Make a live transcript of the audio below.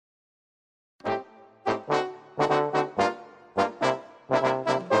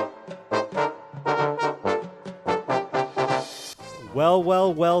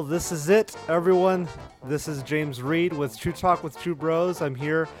Well, this is it, everyone. This is James Reed with True Talk with True Bros. I'm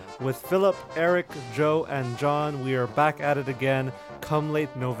here with Philip, Eric, Joe, and John. We are back at it again come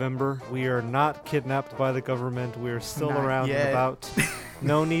late November. We are not kidnapped by the government. We are still Not around yet. and about.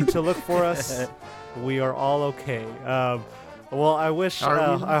 No need to look for us. We are all okay. Well, I wish,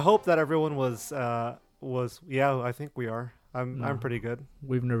 I hope that everyone was, yeah, I think we are. I'm pretty good.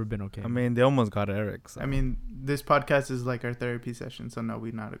 We've never been okay. I mean, they almost got Eric. So. I mean, this podcast is like our therapy session, so no,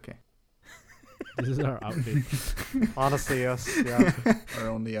 we're not okay. This is our outfit. Honestly, yes. Yeah. Our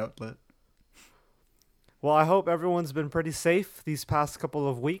only outlet. Well, I hope everyone's been pretty safe these past couple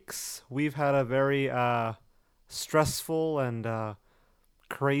of weeks. We've had a very stressful and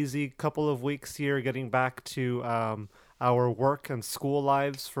crazy couple of weeks here, getting back to our work and school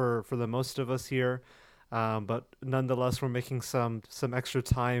lives for the most of us here. But nonetheless, we're making some extra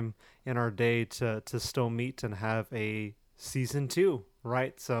time in our day to still meet and have a season 2,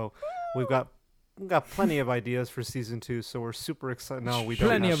 right? So we've got plenty of ideas for season 2, so we're super excited. No, we don't.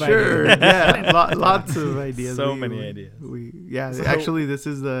 Plenty of Sure, ideas. yeah, lots of ideas. So many ideas. Actually, this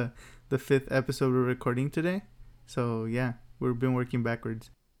is the 5th episode we're recording today, so yeah, we've been working backwards.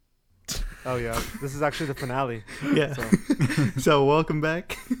 Oh yeah, this is actually the finale. Yeah. So welcome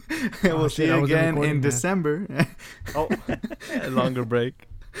back. We'll see you again in December. Oh, A longer break.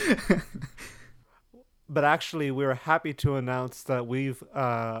 but actually, we're happy to announce that we've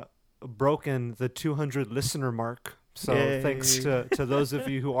broken the 200 listener mark. So Yay. thanks to those of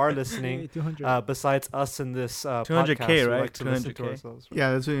you who are listening. 200. Besides us in this 200K, podcast, we right? like to listen to 200K. ourselves.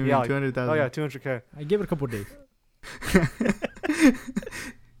 Yeah, that's what you mean. Yeah, like- 200,000. Oh yeah, 200K. I give it a couple of days.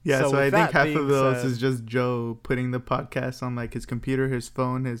 Yeah, so with I think that half being of those said- is just Joe putting the podcast on like his computer, his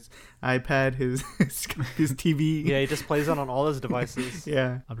phone, his iPad, his TV. Yeah, he just plays it on all his devices.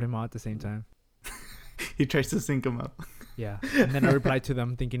 Yeah, I play them all at the same time. he tries to sync them up. Yeah. And then I reply to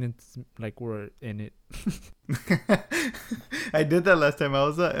them thinking it's like we're in it. I did that last time. I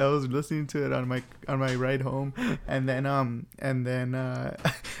was listening to it on my ride home, and then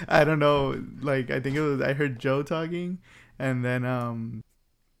I don't know, like I think it was I heard Joe talking, and then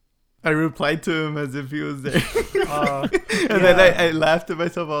I replied to him as if he was there. And then I laughed at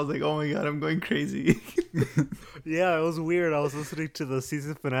myself. I was like, oh my god, I'm going crazy. Yeah, it was weird. I was listening to the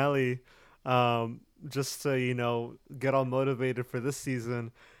season finale, just to, get all motivated for this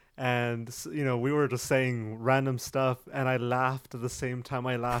season. And, we were just saying random stuff, and I laughed at the same time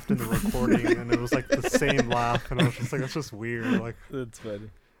I laughed in the recording, and it was like the same laugh, and I was just like, that's just weird. Like, That's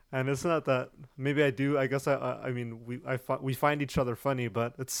funny. and it's not that, maybe I do, I guess we find each other funny,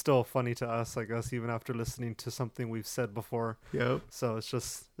 but it's still funny to us, I guess, even after listening to something we've said before. Yep. So it's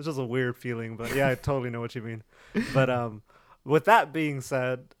just a weird feeling, but yeah, I totally know what you mean. But with that being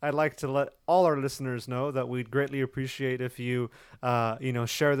said, I'd like to let all our listeners know that we'd greatly appreciate if you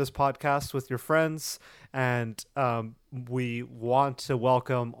share this podcast with your friends, and we want to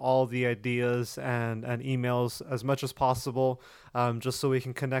welcome all the ideas and emails as much as possible, just so we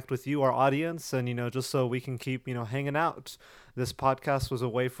can connect with you, our audience, and just so we can keep hanging out. This podcast was a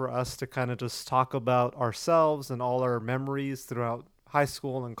way for us to kind of just talk about ourselves and all our memories throughout high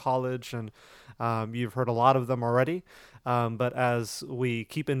school and college, and you've heard a lot of them already. But as we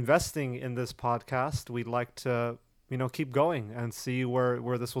keep investing in this podcast, we'd like to, keep going and see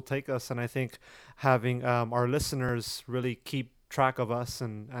where this will take us. And I think having our listeners really keep track of us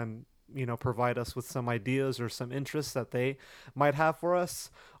and provide us with some ideas or some interests that they might have for us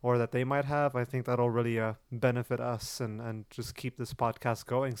or that they might have, I think that'll really benefit us and just keep this podcast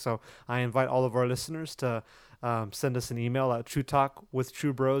going. So I invite all of our listeners to send us an email at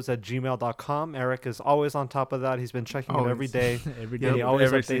truetalkwithtruebros@gmail.com. Eric is always on top of that. He's been checking it every day. Every Yeah, day. he always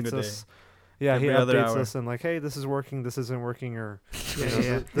every updates single us. Yeah, he Every other updates hour. us and like, hey, this is working, this isn't working, or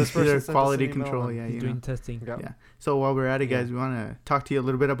Yeah. this person Either sent us quality an email control. and- Yeah, He's doing testing. Yeah. Yeah. So while we're at it, guys, Yeah. we want to talk to you a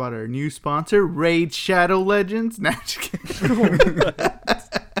little bit about our new sponsor, Raid Shadow Legends. Nah, just kidding.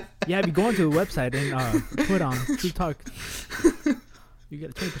 Yeah, if you go onto the website and put on True Talk, you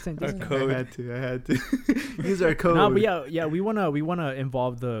get a 20% discount. code. I had to use our code. No, but yeah, we wanna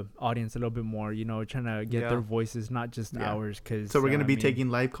involve the audience a little bit more. Trying to get Yeah. their voices, not just Yeah. ours. Cause So we're gonna be I mean, taking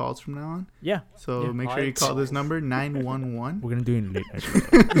live calls from now on. Yeah, So Yeah. make sure you Live call this calls. number 911. we're gonna do it late night.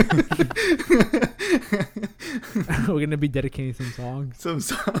 We're gonna be dedicating some songs, Some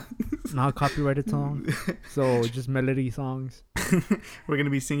song. not copyrighted songs. So just melody songs. We're gonna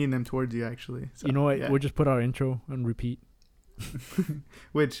be singing them towards you, actually. So, You know what? yeah. We'll just put our intro on repeat.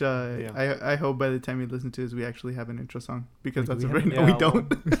 Which Yeah. I hope by the time you listen to this, we actually have an intro song, because Like, that's we right have- now we Yeah,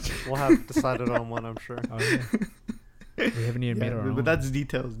 don't. We'll have decided on one, I'm sure. Oh, yeah. We haven't even made our own. But that's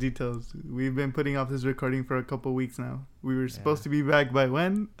details. We've been putting off this recording for a couple weeks now. We were supposed to be back by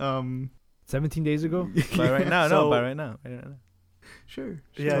when? 17 days ago. By right now, So- by right now. Sure.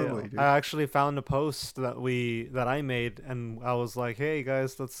 Yeah, totally, dude. I actually found a post that I made, and I was like, "Hey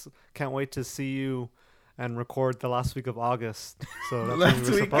guys, can't wait to see you and record the last week of August." So that's when Last we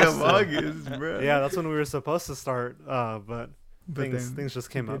were week supposed of to. August, bro. Yeah, that's when we were supposed to start, but things then just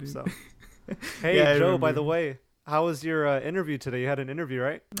came we up. didn't. So, hey Yeah, I Joe, by the remember. way, how was your interview today? You had an interview,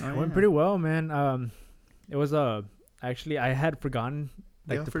 right? It went pretty well, man. It was actually I had forgotten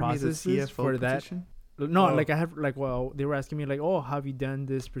They like the offered me processes CFO for that. position. No, Oh. like I have like they were asking me like, oh, have you done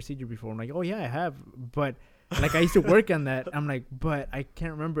this procedure before? I'm like, oh yeah, I have, but like I used to work on that. I'm like, but I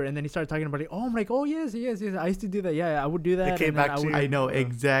can't remember. And then he started talking about it. Oh, I'm like, oh yes, I used to do that. Yeah, I would do that. came and then back I to would, you. I know Yeah.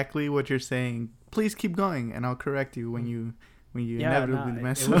 exactly what you're saying. Please keep going, and I'll correct you when you Yeah, inevitably no,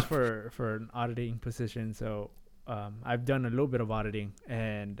 mess it was up. for an auditing position. So I've done a little bit of auditing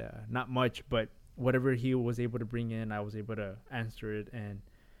and not much, but whatever he was able to bring in, I was able to answer it. And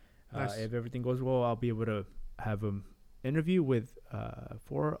Nice. if everything goes well, I'll be able to have an interview with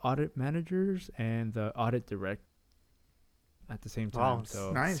 4 audit managers and the audit direct at the same time. Wow,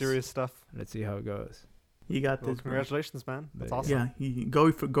 So Nice. serious stuff. let's see how it goes. You got Well, this, bro. congratulations, man. That's But- awesome. Yeah, you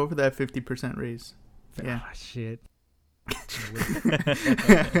go for that 50% raise. Yeah. Ah, shit.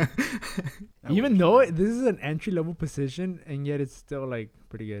 I Even wish, though man. this is an entry level position, and yet it's still like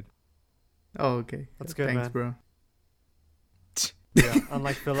pretty good. Oh, okay. That's good, Thanks, man. bro. Yeah,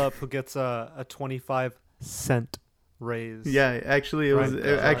 unlike Philip, who gets a 25-cent raise. Yeah, actually, it was Right.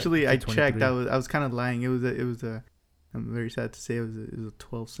 actually I 23. checked. I was kind of lying. It was a. I'm very sad to say it was a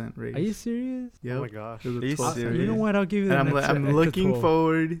 12-cent raise. Are you serious? Yep. Oh my gosh. It was Are a you 12 cent serious? You know raise. what? I'll give you And that. I'm looking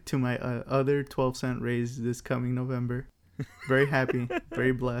forward to my other 12-cent raise this coming November. Very happy,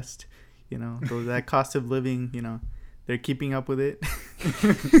 very blessed. You know, that cost of living. You know, they're keeping up with it.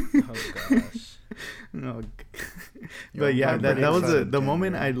 Oh gosh. No, You're but yeah, I'm that pretty was excited, the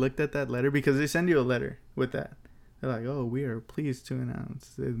moment I looked at that letter, because they send you a letter with that. They're like, oh, we are pleased to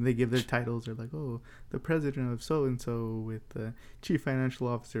announce. And they give their titles. They're like, oh, the president of so and so with the chief financial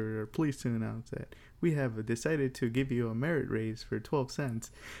officer are pleased to announce that we have decided to give you a merit raise for 12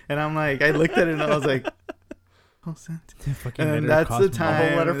 cents. And I'm like, I looked at it and I was like, 12 cents. And that's the A whole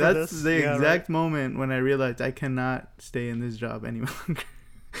time. letter for That's this? the Yeah, exact moment when I realized I cannot stay in this job any longer.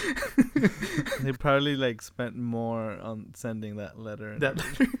 They probably like spent more on sending that letter. That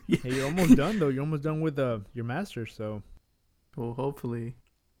letter. Yeah. Hey, you're almost done though. You're almost done with your master's. So Well, hopefully.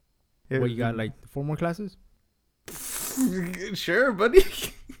 what you got? Like 4 more classes? Sure, buddy.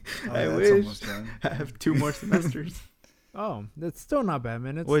 Oh, I that's wish. almost done. I have 2 more semesters. Oh, that's still not bad,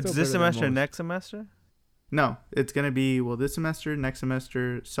 man. It's Wait, still this better than semester, most. next semester? No, it's gonna be this semester, next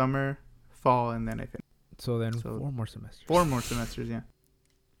semester, summer, fall, and then I finish. So then So- 4 more semesters. 4 more semesters. Yeah.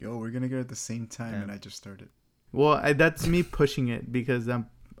 Yo, we're gonna get it at the same time, Yeah. and I just started. Well, that's me pushing it because I'm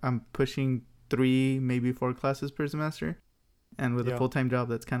pushing 3, maybe 4 classes per semester, and with Yeah. a full-time job,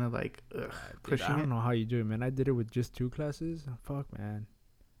 that's kind of like Dude, pushing I don't it. know how you do it, man. I did it with just 2 classes. Fuck, man.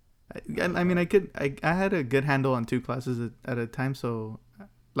 I mean, I had a good handle on 2 classes at a time, so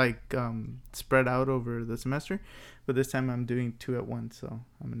like spread out over the semester. But this time I'm doing 2 at once, so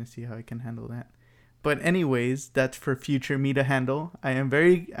I'm gonna see how I can handle that. But anyways, that's for future me to handle. I am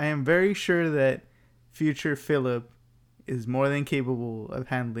very sure that future Philip is more than capable of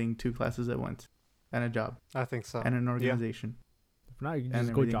handling 2 classes at once, and a job I think so. and an organization. If not, you can And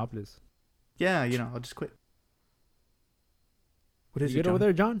just go everything. jobless. Yeah, I'll just quit. What is You it, get over John?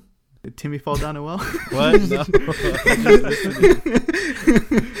 there, John? Did Timmy fall down a well? What? No.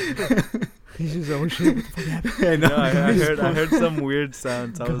 He's just oh shit. What the fuck happened? I know. No, I heard some weird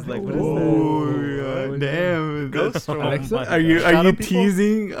sounds. I was like, what is that? Oh, damn! Ghost story. Alexa? my Are you God. Shadow people?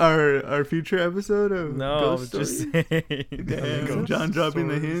 teasing our future episode of No, I Ghost was just Story? saying. Damn, Ghost John dropping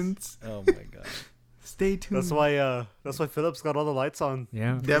the stories. hints. Oh my god. Stay tuned. That's why Philip's got all the lights on.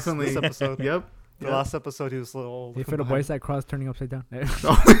 Yeah. Definitely. This episode. Yep. The last episode, he was a little. Hey, Philip, why is that cross turning upside down?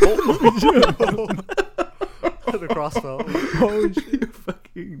 The cross fell. Oh shit!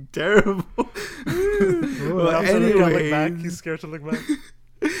 Fucking terrible. Well, Now Philip can't look back. anyways, He's scared to look back.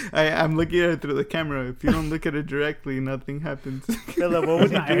 I'm looking at it through the camera. If you don't look at it directly, nothing happens. Philip, what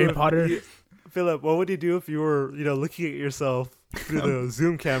would you Not do? Harry if Potter. Philip, what would you do if you were, looking at yourself through the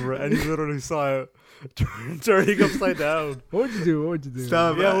Zoom camera and you literally saw it turning upside down? What would you do? What would you do?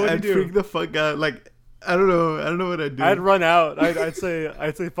 Stop! Yeah, what'd I'd you do? freak the fuck out. Like I don't know what I'd do. I'd run out. I'd say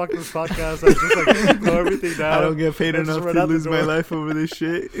fuck this podcast. I'd just like throw everything down. I don't get paid and just enough run to out the lose my door. life over this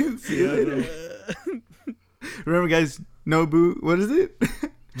shit. See you Yeah, later. Remember, guys, Nobu. What is it?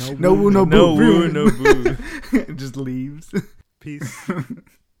 No woo, no No boo. woo, no boo. Just leaves. Peace. There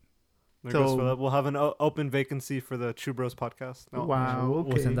So- goes Philip. We'll have an open vacancy for the True Bros podcast. No. Wow.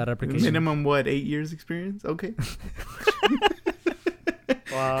 We'll Okay. send that application. Minimum what? 8 years experience? Okay.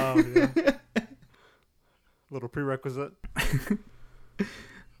 Wow. Yeah. Little prerequisite.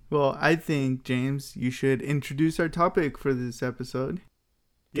 Well, I think James, you should introduce our topic for this episode.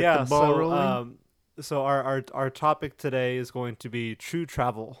 Get Yeah. the ball So, rolling. so our topic today is going to be true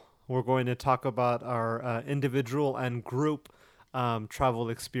travel. We're going to talk about our individual and group travel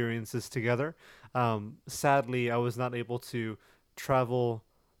experiences together. Sadly, I was not able to travel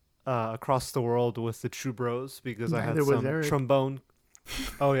across the world with the True Bros because I had Neither was some Eric. trombone.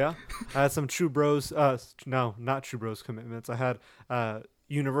 Oh yeah, I had some True Bros. No, not True Bros commitments. I had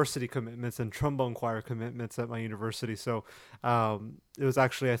university commitments and trombone choir commitments at my university. So it was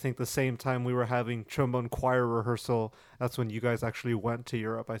actually, I think, the same time we were having trombone choir rehearsal. That's when you guys actually went to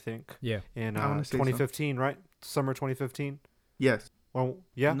Europe. I think Yeah. in I wanna say so. 2015, right? Summer 2015. Yes. Well,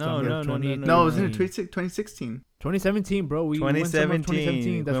 yeah. No, Somewhere no, no, no, 20 no. No, it was in Mm. 2016. 2017, bro. We went summer of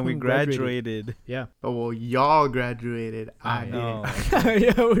 2017 That's when we graduated. Yeah. Oh, well, y'all graduated. I didn't. know.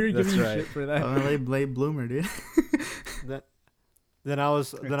 Yeah, we were That's giving you right. shit for that. LA Blade Bloomer, dude. Then I was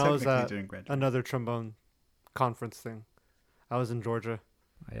Technically at didn't graduate. another trombone conference thing. I was in Georgia.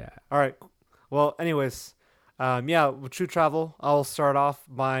 Yeah. All right. Well, anyways, yeah, with true travel, I'll start off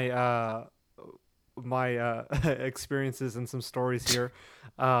my experiences and some stories here.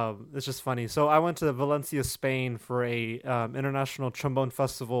 It's just funny. So I went to Valencia, Spain for a international trombone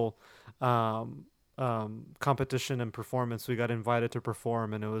festival competition and performance. We got invited to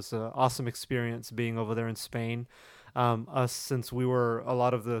perform, and it was an awesome experience being over there in Spain. Since a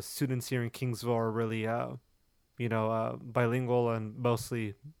lot of the students here in Kingsville are really, bilingual and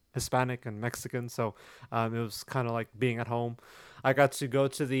mostly Hispanic and Mexican. So it was kind of like being at home. I got to go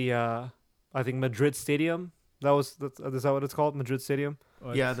to the, I think, Madrid Stadium. Is that what it's called? Madrid Stadium?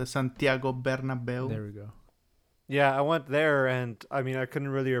 Yeah, the Santiago Bernabeu. There we go. Yeah, I went there, and I mean, I couldn't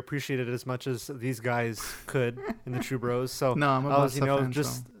really appreciate it as much as these guys could in the True Bros. So No, I'm a I was, Barca fan,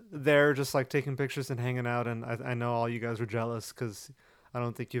 just so. there, just like taking pictures and hanging out. And I know all you guys were jealous because I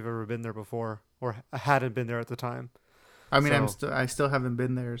don't think you've ever been there before or hadn't been there at the time. I mean, So- I still haven't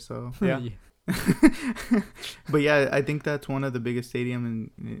been there, so. Yeah. But yeah, I think that's one of the biggest stadiums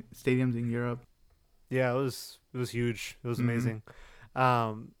in Europe. Yeah, it was huge. It was Mhm. amazing.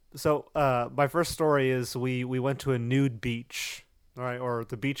 So my first story is we went to a nude beach, all right, or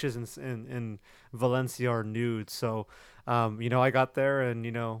the beaches in Valencia are nude. So I got there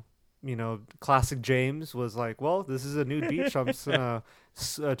and classic James was like, well, this is a nude beach. I'm just gonna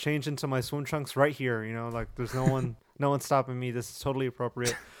change into my swim trunks right here. Like there's no one stopping me. This is totally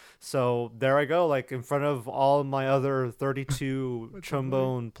appropriate. So there I go, like in front of all my other 32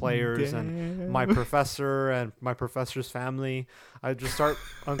 trombone players and my professor and my professor's family. I just start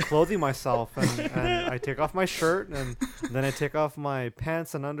unclothing myself and I take off my shirt and then I take off my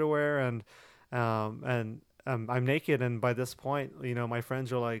pants and underwear and I'm naked. And by this point, my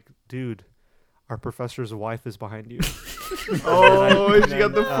friends are like, dude, our professor's wife is behind you. Oh, And she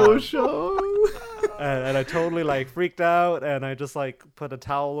got the full show. and I totally like freaked out and I just like put a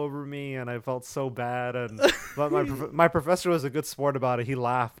towel over me and I felt so bad but my professor was a good sport about it. He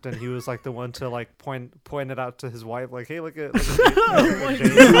laughed and he was like the one to like point it out to his wife like, hey, look at James.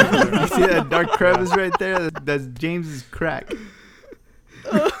 You see that dark crevice right there? That's James's crack.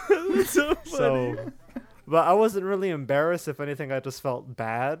 So but I wasn't really embarrassed. If anything, I just felt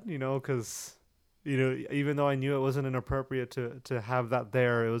bad, because even though I knew it wasn't inappropriate to have that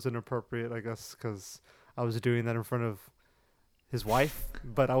there, it was inappropriate, I guess, because I was doing that in front of his wife.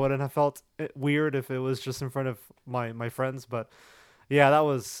 But I wouldn't have felt weird if it was just in front of my friends. But yeah, that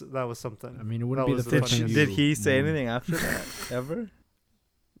was something. I mean, it wouldn't That be was the the first time. funniest. Did he say Mm. anything after that ever?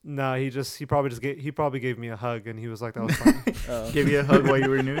 No, he probably gave me a hug and he was like, that was fine. Oh. Give you a hug while you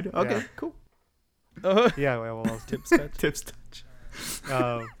were nude? Okay, Yeah. cool. Oh. Yeah, well, Tip scratch. Tips touch.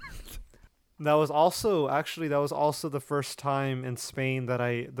 that was also the first time in Spain that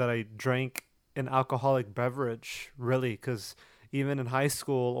I drank an alcoholic beverage, really, because even in high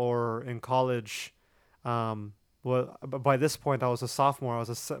school or in college, by this point I was a sophomore. I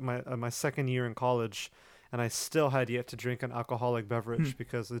was my second year in college, and I still had yet to drink an alcoholic beverage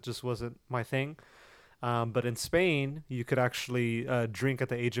because it just wasn't my thing. But in Spain, you could actually drink at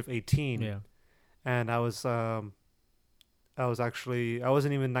the age of 18. Yeah. And I wasn't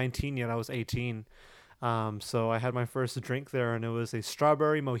even 19 yet. I was 18. So I had my first drink there, and it was a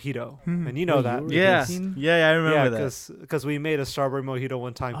strawberry mojito, Hmm. and you know Wait, that. you were Yeah, 18? yeah, I remember Yeah, that. because we made a strawberry mojito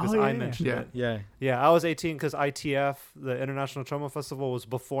one time because Oh, I yeah. mentioned Yeah. it. Yeah, Yeah, I was 18 because ITF, the International Trauma Festival, was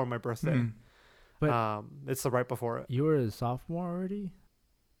before my birthday. Hmm. But- It's the right before it. You were a sophomore already?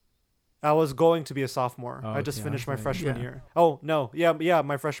 I was going to be a sophomore. Oh, I just okay, I finished was my like- freshman Yeah. year. Oh no, yeah,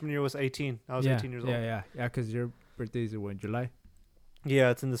 my freshman year was 18. I was yeah, 18 years old. Yeah, because your birthday is in July?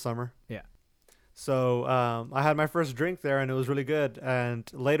 Yeah, it's in the summer. Yeah. So I had my first drink there, and it was really good. And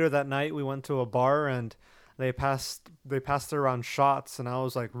later that night, we went to a bar, and they passed around shots, and I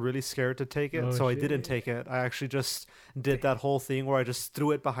was like really scared to take it, Oh, so I didn't shit. take it. I actually just did that whole thing where I just threw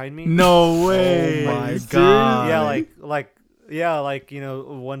it behind me. No way. Oh my Serious? God. Yeah, like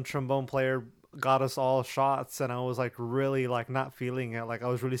one trombone player got us all shots, and I was like really like not feeling it. Like I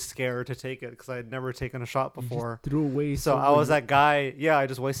was really scared to take it because I had never taken a shot You just before. threw away. So I was that guy. Yeah, I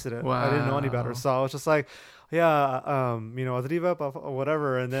just wasted it. I didn't know any better. Wow. So I was just like, yeah, arriba or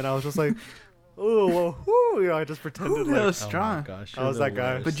whatever. And then I was just like, ooh, well, whoo, I just pretended Ooh, that like was Oh my strong. gosh, I was you're that the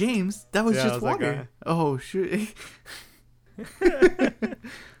guy. worst. But James, that was Yeah, I just was that water. guy. Oh shoot.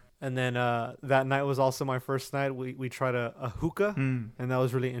 And then that night was also my first night. We tried a hookah, Hmm. and that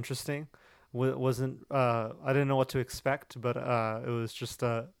was really interesting. Wasn't I didn't know what to expect, but it was just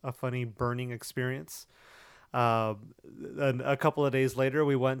a funny burning experience. And a couple of days later,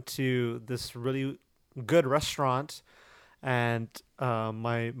 we went to this really good restaurant, and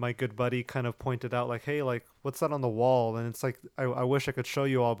my good buddy kind of pointed out like, hey, like what's that on the wall? And it's like I wish I could show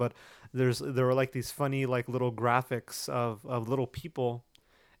you all, but there were like these funny like little graphics of little people,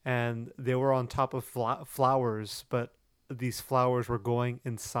 and they were on top of flowers, but these flowers were going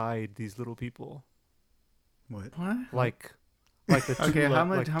inside these little people, What? What? like the Okay, how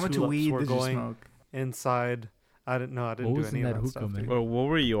much like how much tulips weed were did you going smoke? inside. I didn't know. I didn't What do was any in of that that hookah, stuff. man? Dude. Well, what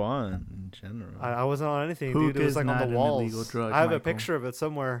were you on in general? I wasn't on anything, dude. Hookah It was is like on not the an walls. illegal drug, I have a Michael. picture of it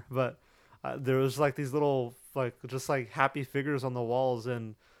somewhere, but there was like these little like just like happy figures on the walls,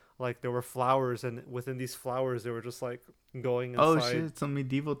 and like there were flowers, and within these flowers they were just like going inside Oh shit, some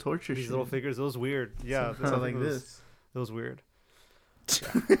medieval torture these shit. little figures. It was weird. Yeah, So like it was, this. It was weird.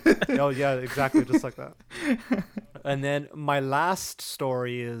 Oh yeah, exactly, just like that. And then my last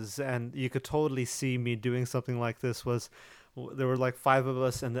story is, and you could totally see me doing something like this, was there were like 5 of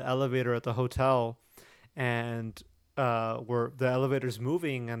us in the elevator at the hotel, and the elevator's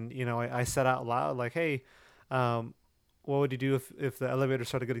moving, and I said out loud like, hey, what would you do if the elevator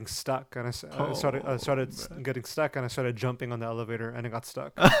started getting stuck? And I started getting stuck, and I started jumping on the elevator, and it got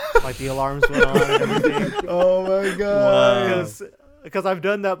stuck. Like the alarms went on and everything. Oh my god. Because I've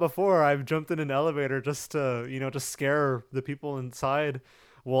done that before. I've jumped in an elevator just to just scare the people inside.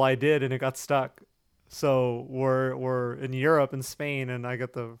 Well, I did, and it got stuck. So we're in Europe, in Spain, and I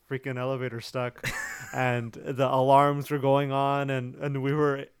got the freaking elevator stuck, and the alarms were going on, and we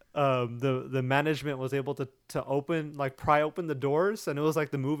were the management was able to pry open the doors, and it was like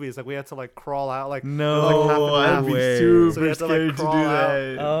the movies, like we had to like crawl out, like No, it was, like, half and I'd half. be way. super So we had to, like, scared to do crawl out.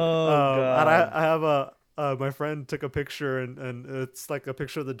 that. Oh And god. I have my friend took a picture, and it's like a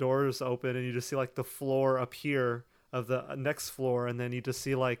picture of the doors open, and you just see like the floor up here of the next floor, and then you just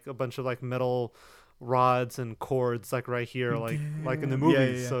see like a bunch of like metal rods and cords like right here, like in the Damn.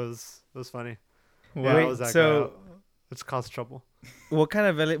 movies. Yeah. So it was funny. Wow. Yeah, Wait, I was that so- guy. It's caused trouble. What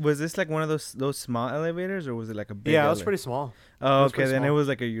kind of was this? Like one of those small elevators, or was it like a big? Yeah, it was elevator? pretty small. Oh, it was okay. pretty Then it small. was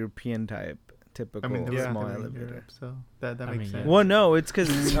like a European type, typical I mean, there was small nothing in elevator. Europe, so that I makes mean, sense. yeah. Well, no, it's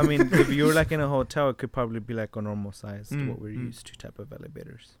because I mean, if you were like in a hotel, it could probably be like a normal size to Mm, what we're mm. used to type of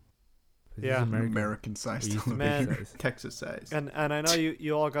elevators. This is Yeah. American sized We used to Man. be size. Texas size. And I know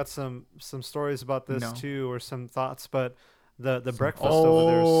you all got some stories about this No. too, or some thoughts, but the breakfast oh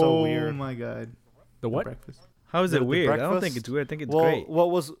over there is so weird. my god. The what? Breakfast. How is The it weird? I don't think breakfast? it's weird. I think it's Well, great. what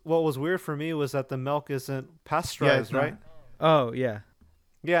was weird for me was that the milk isn't Yeah, pasteurized, it's right? not. Oh yeah.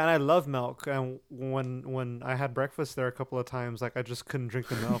 Yeah, and I love milk. And when I had breakfast there a couple of times, like I just couldn't drink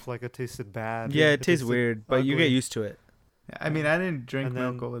the milk. Like it tasted bad. Yeah, it tastes tasted weird, but you get ugly. used to it. I mean, I didn't drink And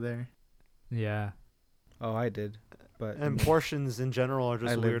milk then- over there. Yeah. Oh, I did, but And portions in general are I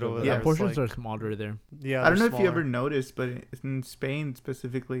just lived weird over over there. Yeah, It's portions like- are smaller there. Yeah, I don't know they're if you ever smaller. noticed, but in Spain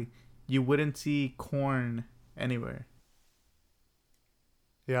specifically, you wouldn't see corn anywhere.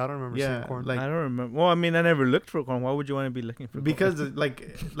 Yeah, I don't remember Yeah, seeing corn. like I don't remember. Well, I mean, I never looked for corn. Why would you want to be looking for corn? because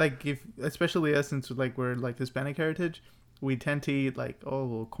like if especially us, since like we're like Hispanic heritage, we tend to eat like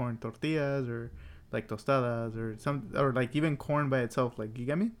corn tortillas or like tostadas or like even corn by itself. Like, you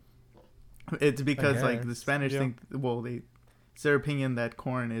get me? It's because like the guess. Spanish Yeah. think it's their opinion that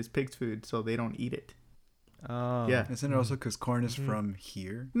corn is pig's food, so they don't eat it. Oh. Yeah. Isn't it also because corn is Mhm. from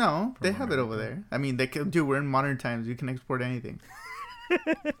here? No, they From have it over America. there. I mean, they can do. We're in modern times. You can export anything.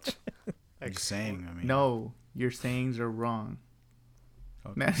 I'm just saying. I mean, No, your sayings are wrong.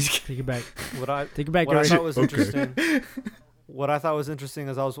 Okay. Nah, just kidding. Take it back. What Take it back. I Eric. thought was Okay. interesting. What I thought was interesting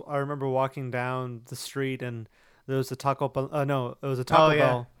is I remember walking down the street and there was a Taco Bell. No, it was a Taco Oh, yeah.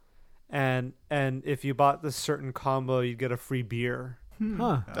 Bell, and if you bought this certain combo, you'd get a free beer.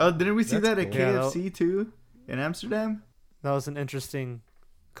 Huh. Oh, didn't we see That's that at cool. Yeah, KFC too in Amsterdam? That was an interesting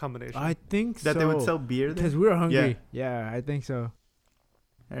combination. I think That so. they would sell beer there. because we were hungry. Yeah, I think so.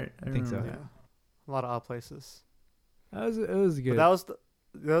 I think so. remember yeah, that. a lot of odd places. It was But good.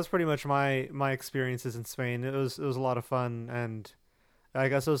 that was pretty much my experiences in Spain. It was a lot of fun, and I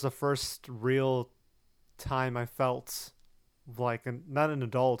guess it was the first real time I felt like not an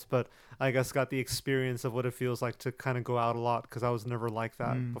adult, but I guess got the experience of what it feels like to kind of go out a lot, because I was never like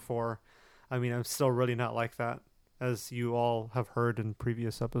that Mm. before. I mean, I'm still really not like that, as you all have heard in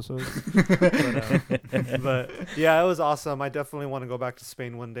previous episodes. But yeah, it was awesome. I definitely want to go back to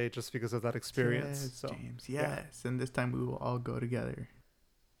Spain one day just because of that experience. Yes, So James. Yes, and this time we will all go together.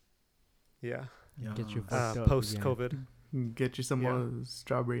 yeah, Get you Yeah. fucked up post again. COVID, Get you some Yeah. of those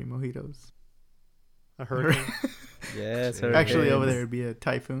strawberry mojitos. a hurricane. Yes. Actually, over there hurricanes. it'd be a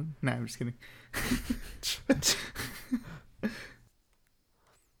typhoon. Nah, I'm just kidding.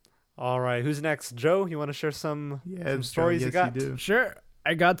 All right, who's next? Joe, you want to share some Yeah, Joe, stories you yes, got? do. Sure.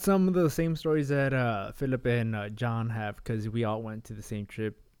 I got some of the same stories that Philip and John have, because we all went to the same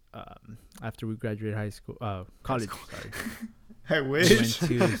trip after we graduated high school, college. Sorry. I We wish.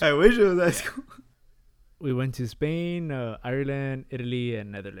 went to I wish it was high school. we went to Spain, Ireland, Italy,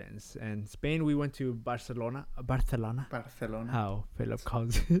 and Netherlands. And Spain, we went to Barcelona. Barcelona. How Philip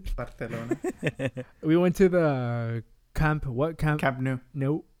calls it. Barcelona. We went to the camp. What camp? Camp Nou.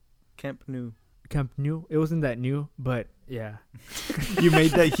 No, Camp Nou. Camp New. It wasn't that new, but yeah. You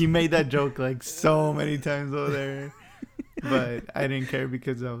made that. He made that joke like so many times over there, but I didn't care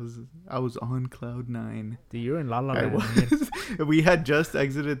because I was on cloud 9. Dude, you're in La La I Land. was. We had just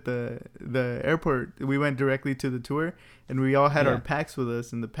exited the airport. We went directly to the tour, and we all had Yeah. our packs with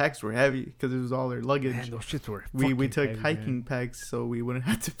us, and the packs were heavy because it was all our luggage. Man, those shits were. we fucking took heavy, hiking man. packs, so we wouldn't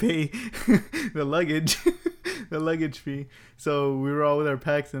have to pay the luggage, the luggage fee. So we were all with our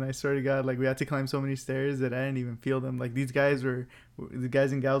packs, and I swear to God, like we had to climb so many stairs that I didn't even feel them. Like the guys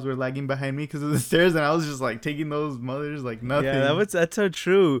and gals were lagging behind me because of the stairs, and I was just like taking those mothers like nothing. Yeah, that's so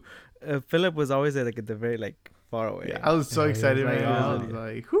true. Philip was always at the very far away. Yeah, I was so Yeah, he was excited, like, man. I oh. was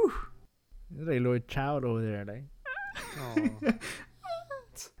like, whew. There's like a little child over there, like. Oh.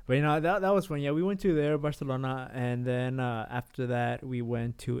 But you know that was fun. Yeah, we went to there, Barcelona, and then after that we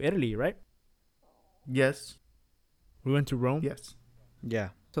went to Italy, right? Yes, We went to Rome. yes. Yeah.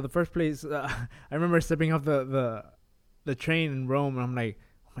 So the first place I remember stepping off the train in Rome, and I'm like,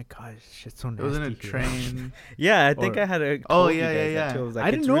 oh my god, shit's so It nasty. wasn't a here." train. Yeah, I think Or- I had a. Oh, told you yeah, guys yeah, that yeah. too. I was like,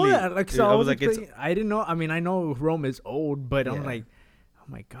 I didn't it's know really- that. Like, so I was like, it's. I didn't know. I mean, I know Rome is old, but I'm Yeah. like, oh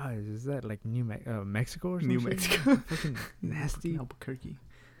my god, is that like Mexico or New something? Mexico. Fucking nasty. Albuquerque.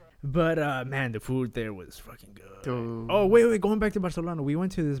 But man, the food there was fucking good. So, Oh wait, going back to Barcelona, we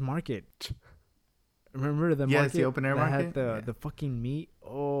went to this market. Remember the Yes, market? the open air that market? had the Yeah. the fucking meat.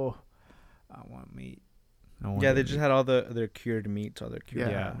 Oh, I want meat. Yeah, they just had all their cured meats, all their cured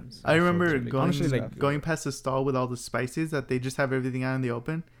Yeah. items. I remember So it's really going Honestly, good like, stuff. going past the stall with all the spices that they just have everything out in the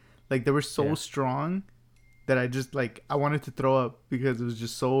open. Like they were so Yeah. strong that I just like I wanted to throw up because it was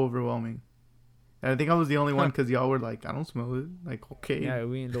just so overwhelming. And I think I was the only one because y'all were like, I don't smell it. Like, okay, Yeah,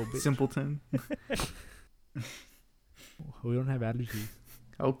 we ain't little bitch. simpleton. We don't have allergies.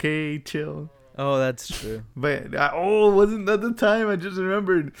 Okay, chill. Oh, that's true. But wasn't that the time? I just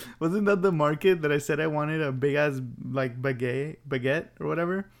remembered. Wasn't that the market that I said I wanted a big ass like baguette or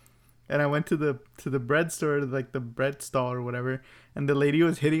whatever? And I went to the bread store, like the bread stall or whatever, and the lady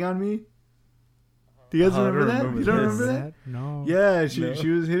was hitting on me. Do you guys Oh, I remember don't that? remember You don't this. remember that? No. Yeah, No. she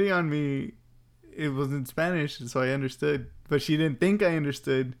was hitting on me. It was in Spanish, so I understood, but she didn't think I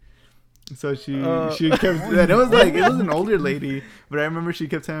understood. So she kept. And it was an older lady, but I remember she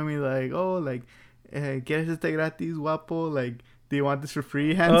kept telling me like, "Oh, like, ¿quieres este gratis, guapo? Like, do you want this for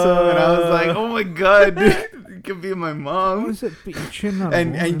free, handsome?" And I was like, "Oh my god, dude, it could be my What mom." was it?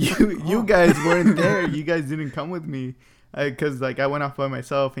 And you guys weren't there. You guys didn't come with me, because like I went off by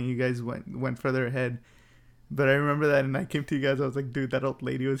myself, and you guys went further ahead. But I remember that, and I came to you guys. I was like, "Dude, that old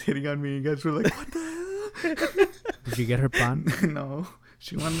lady was hitting on me." You guys were like, "What the hell?" Did you get her pan? No,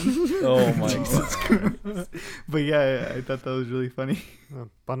 she wanted. Oh my Jesus Christ. But yeah, I thought that was really funny.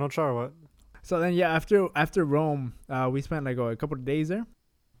 Panocha or what? So then, yeah, after Rome, we spent like a couple of days there.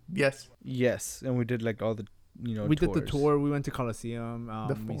 Yes. Yes, and we did like all the we did the tours. tour. We went to Colosseum.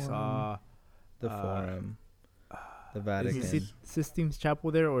 The We Forum. saw the Forum, the is Vatican. it Sistine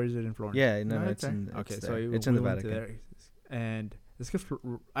Chapel there, or is it in Florence? Yeah, No, it's it's in. Okay, it's so there. we It's in the went to Vatican. there, and it's good.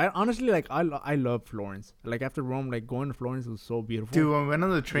 I honestly like. I love Florence. Like after Rome, like going to Florence was so beautiful. Dude, when we went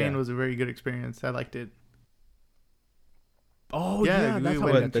on the train Yeah. was a very good experience. I liked it. Oh yeah, yeah, we that's how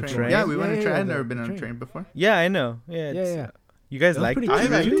went I on got the the train. train. Yeah, we went on a train. I've the- never been the on a train. train before. Yeah, I know. Yeah, Yeah. You guys It was liked pretty it? cool.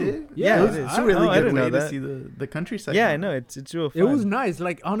 I liked too. it. Yeah, it's I- a really I good didn't way know to that. see the countryside. Yeah, now. I know. It's real fun. It was nice.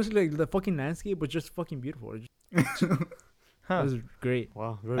 Like honestly, like the fucking landscape was just fucking beautiful. It Huh. was great.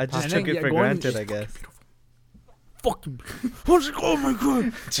 Wow. Very I just And took then, it yeah, for going- granted, I guess. Fucking. I was like, oh my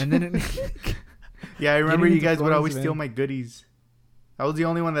god. And then Yeah, I remember Getting you into guys would Florence, always man. steal my goodies. I was the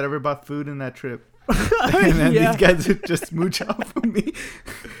only one that ever bought food in that trip. And then Yeah. these guys would just smooch off of me.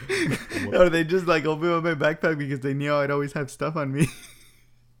 Or they just like open up my backpack because they knew I'd always have stuff on me.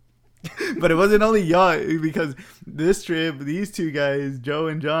 But it wasn't only y'all, because this trip, these two guys, Joe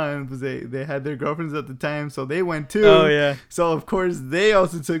and John, was they had their girlfriends at the time, so they went too. Oh yeah. So of course they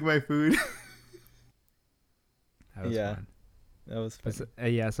also took my food. That was Yeah. fun. That was But fun.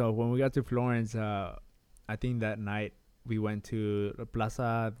 yeah, so when we got to Florence, I think that night we went to the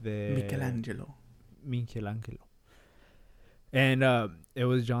Plaza de Michelangelo. Michelangelo. And it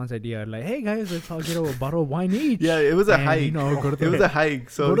was John's idea, like, hey guys, let's all get a bottle of wine each. Yeah, it was a And, hike. you know, go to It was the- a hike.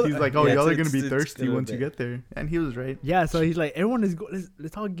 So Go to- he's like, "Oh, Yeah, y'all are it's- gonna be it's thirsty gonna once you be- get there," and he was right. Yeah, so he's like, everyone is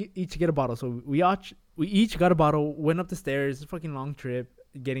let's all each get a bottle. So we each got a bottle, went up the stairs. It's a fucking long trip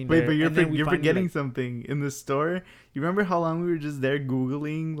getting Wait, there. but you're and then we you're finally, forgetting like, something in the store. You remember how long we were just there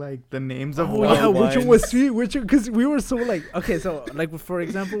googling like the names of Oh yeah, wine? which one was sweet? Which because we were so like okay, so like for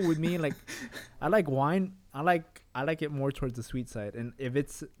example with me, like I like wine. I like it more towards the sweet side, and if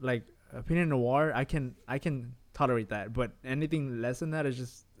it's like a Pinot Noir, I can tolerate that. But anything less than that is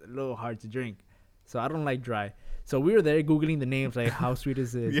just a little hard to drink. So I don't like dry. So we were there googling the names, like how sweet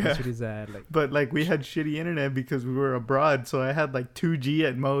is this? How Yeah. sweet is that? Like But like we had shitty internet because we were abroad, so I had like 2G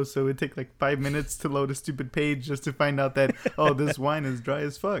at most. So it would take like 5 minutes to load a stupid page just to find out that this wine is dry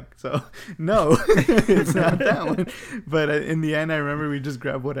as fuck. So no, it's not that one. But in the end, I remember we just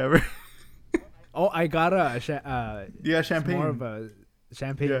grabbed whatever. oh, I got a Yeah, it's champagne. more of a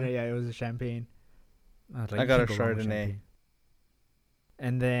champagne. Yeah. Yeah, it was a champagne. was like, I you got a can't go wrong with Chardonnay. champagne.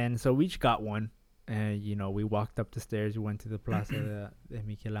 And then so we each got one, and we walked up the stairs. We went to the Plaza de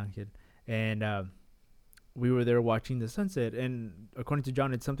Michelangelo, and we were there watching the sunset. And according to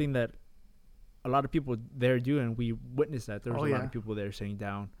John, it's something that a lot of people there do, and we witnessed that. There was Oh, a lot yeah. of people there sitting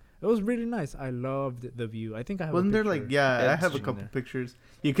down. It was really nice. I loved the view. I think I have. Wasn't a there picture. like I Yeah, have a it's couple there. pictures.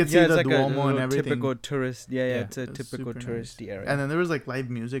 You could see Yeah, it's the like a Duomo and little everything. typical tourist. Yeah, Yeah. it's a It was typical super nice. touristy area. And then there was like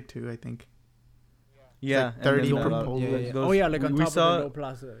live music too, I think. yeah, like and 30 then per a lot- pole. Yeah, yeah. those- Oh yeah, like on we top saw, of the little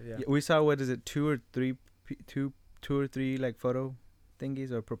plaza. Yeah. yeah, we saw what is it, two or three like photo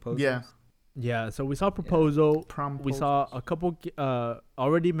thingies or proposals. Yeah. Yeah. So we saw proposal. Prom. We saw a couple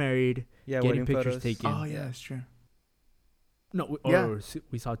already married yeah, getting wedding pictures photos. taken. Oh yeah, that's true. No, Yeah.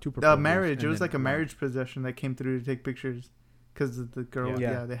 we saw two proposals. Marriage. It and was then like a one. marriage procession that came through to take pictures, because the girl,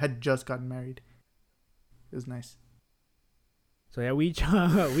 Yeah. yeah, they had just gotten married. It was nice. So yeah, we each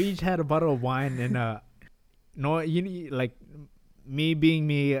we each had a bottle of wine, and no, like me being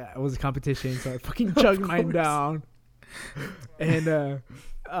me, it was a competition, so I fucking chugged mine course. down. And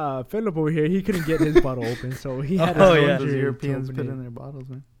Philip over here, he couldn't get his bottle open, so he had Oh, a yeah. stranger Those to Europeans open put it. in their bottles,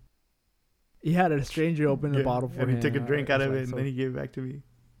 man. He had a stranger open the Yeah, bottle for and him. he took a drink out was of like, it, and so- then he gave it back to me.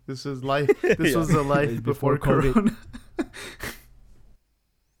 This was life. This Yeah. was the life It's before before COVID. Corona.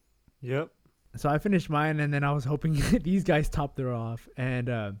 Yep. So I finished mine, and then I was hoping these guys topped her off. And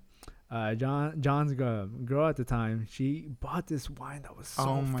John's girl at the time, she bought this wine that was so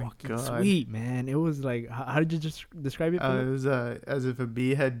Oh my fucking God. sweet, man. It was like, how did you just describe it? It Philip? was as if a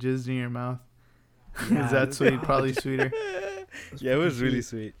bee had jizzed in your mouth. Yeah, Is that sweet? Probably sweeter. Yeah, it was really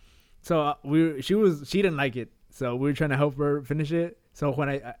sweet. So she didn't like it, so we were trying to help her finish it. So when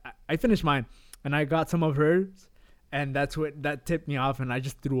I finished mine, and I got some of hers, and that tipped me off, and I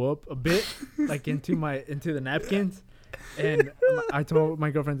just threw up a bit, like into the napkins, and I told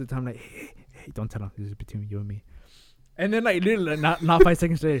my girlfriend at the time, like, hey, don't tell them, this is between you and me. And then like literally not 5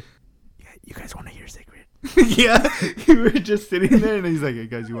 seconds later, yeah, you guys want to hear a secret? Yeah, we were just sitting there, and he's like, "Hey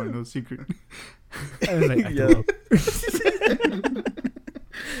guys, you want to know a secret?" I was like, I Yeah. threw up.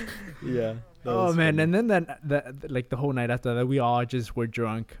 Yeah. that Oh was man, funny. and then that like the whole night after that, we all just were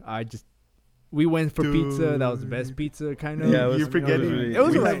drunk. We went for pizza. That was the best pizza, kind of. Yeah, it was- You're forgetting. really- It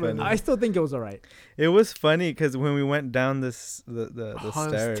was we alright. had fun. I still think it was alright. It was funny because when we went down the Oh, it was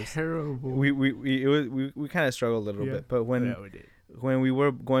stairs, terrible. we kind of struggled a little Yeah. bit, but when Yeah, we did. when we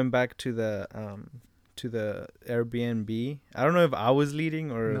were going back to the Airbnb. I don't know if I was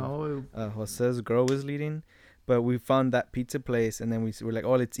leading or No, Jose's girl was leading, but we found that pizza place, and then we were like,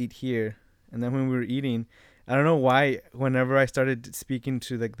 "Oh, let's eat here." And then when we were eating, I don't know why. Whenever I started speaking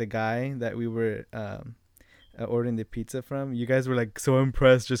to like the guy that we were ordering the pizza from, you guys were like so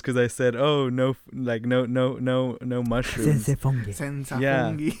impressed just because I said, "Oh, no, no mushrooms." senza Yeah.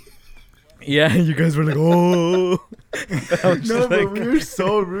 fungi. Yeah, you guys were like, "Oh." I was No, just but like- we were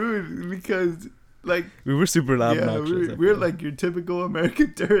so rude because, like, we were super loud. yeah, obnoxious, I we're feel. like your typical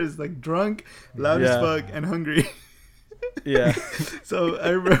American tourists, like drunk, loud as Yeah. fuck, and hungry. yeah. So I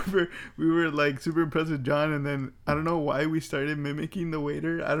remember we were like super impressed with John, and then I don't know why we started mimicking the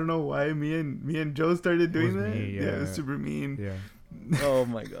waiter. I don't know why me and Joe started doing was that. me, Yeah, it was yeah. super mean. Yeah. Oh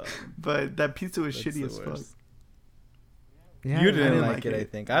my god. But that pizza was That's shitty the as fuck. worst. Yeah. You I didn't didn't like like it, I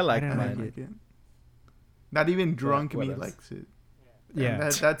it. think. I liked I didn't didn't mine. like it. Not even drunk what me else? likes it. Yeah.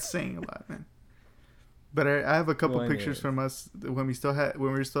 And that's saying a lot, man. But I have a couple Well, pictures anyways. from us when we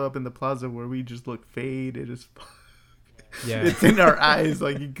were still up in the plaza where we just looked faded as fuck. Yeah. It's in our eyes,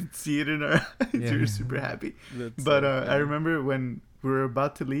 like you could see it in our eyes. Yeah. We were super happy. That's But so I funny. remember when we were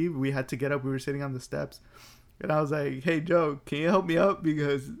about to leave, we had to get up. We were sitting on the steps, and I was like, "Hey Joe, can you help me up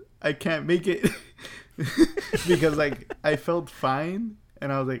because I can't make it?" Because like I felt fine,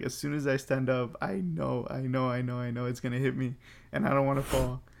 and I was like, as soon as I stand up, I know it's gonna hit me, and I don't want to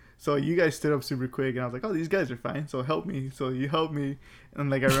fall. So you guys stood up super quick, and I was like, "Oh, these guys are fine, so help me." So you helped me, and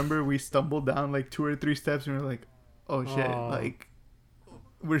like I remember we stumbled down like 2 or 3 steps, and we were like, "Oh shit!" Aw. Like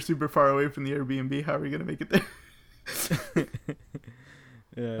we're super far away from the Airbnb. How are we gonna make it there?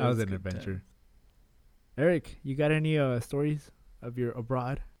 Yeah, That was it an good adventure. times. Eric, you got any stories of your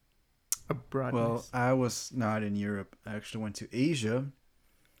abroad? Abroad. Well, I was not in Europe. I actually went to Asia.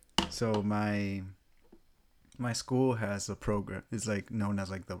 So my school has a program. It's like known as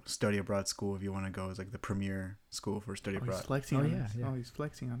like the study abroad school. If you want to go, it's like the premier school for study He's abroad. flexing Oh, on yeah, us. yeah. Oh, he's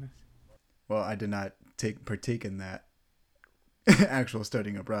flexing on us. Well, I did not partake in that actual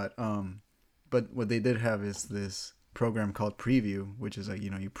studying abroad. But what they did have is this program called Preview, which is like,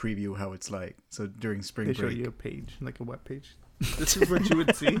 you preview how it's like. So during spring They show break, you a page, like a web page. This is what you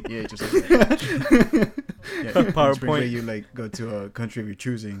would see. yeah, just like that. Yeah, in PowerPoint. spring break, you like go to a country of your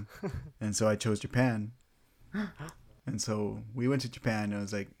choosing, and so I chose Japan, and so we went to Japan. And it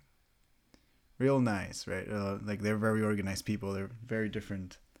was like real nice, right? Like they're very organized people. They're very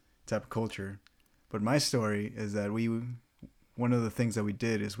different type of culture. But my story is that one of the things that we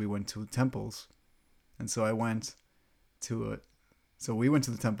did is we went to temples, and so I went to so we went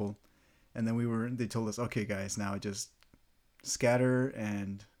to the temple, and then they told us, okay guys, now just scatter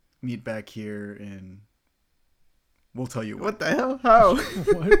and meet back here and we'll tell you What the hell? How?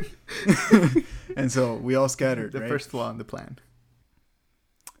 What? And so we all scattered, The right? first flaw in the plan.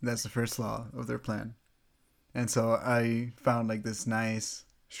 That's the first law of their plan. And so I found like this nice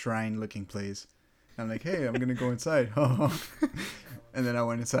shrine looking place. I'm like, hey, I'm gonna go inside. And then I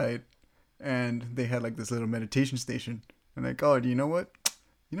went inside and they had like this little meditation station. I'm like, oh, you know what?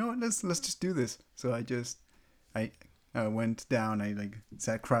 Let's just do this. So I went down, I like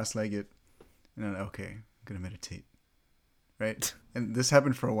sat cross-legged, and I'm like, okay, I'm gonna meditate, right? And this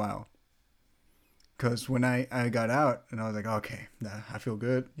happened for a while, because when I got out, and I was like, okay, nah, I feel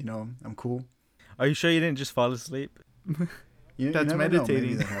good, I'm cool. Are you sure you didn't just fall asleep? You That's never know,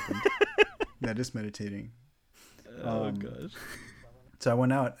 maybe meditating. that happened. That is meditating. Oh gosh. So I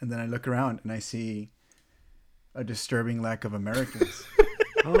went out, and then I look around, and I see a disturbing lack of Americans.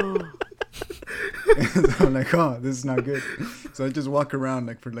 So I'm like, oh, this is not good. So I just walk around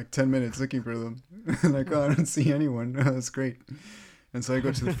like for like 10 minutes looking for them. Like, oh, I don't see anyone. That's great. And so I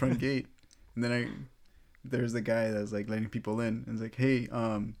go to the front gate, and then there's the guy that's like letting people in, and it's like, hey,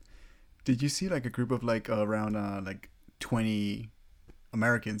 did you see like a group of like around like 20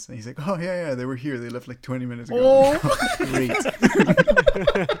 Americans? And he's like, oh yeah, they were here. They left like 20 minutes ago. Oh. Great.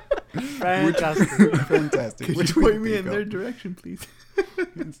 Fantastic. Fantastic. Could Which you way point me did in they their go? direction, please?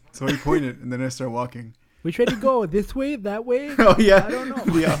 So he pointed, and then I start walking. Which way to go? This way? That way? Oh yeah. I don't know.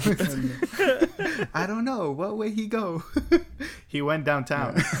 The opposite. I don't know. What way he go? He went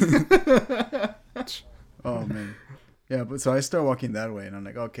downtown. Oh man, yeah. But so I start walking that way, and I'm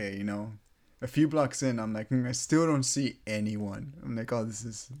like, okay, a few blocks in, I'm like, I still don't see anyone. I'm like, oh, this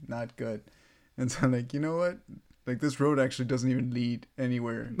is not good. And so I'm like, you know what? Like this road actually doesn't even lead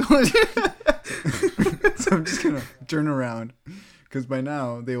anywhere. So I'm just gonna turn around, because by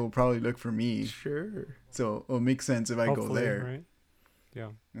now they will probably look for me. Sure. So it'll make sense if I go Hopefully, there. right? Yeah.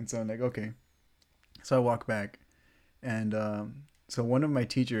 And so I'm like, okay. So I walk back, and so one of my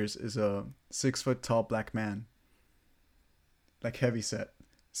teachers is a 6 foot tall black man. like heavy set.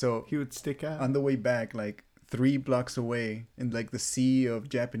 So He would stick out. on the way back, like 3 blocks away, in like the sea of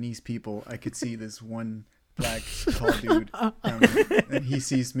Japanese people, I could see this one black tall dude coming, and he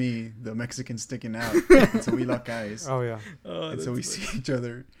sees me, the Mexican, sticking out, and so we lock eyes, Oh yeah. Oh, and so we that's see each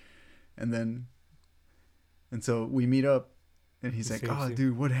other, and so we meet up, and he's He like, sees "Oh, you.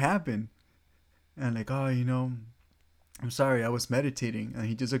 dude, what happened?" And I'm like, "Oh, I'm sorry, I was meditating," and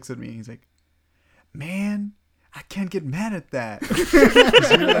he just looks at me, and he's like, "Man, I can't get mad at that because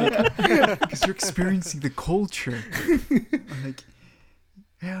you're experiencing the culture." I'm like,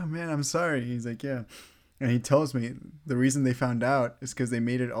 "Yeah, man, I'm sorry." He's like, "Yeah." And he tells me the reason they found out is because they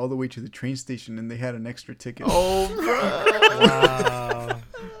made it all the way to the train station and they had an extra ticket. Oh, bro. Wow.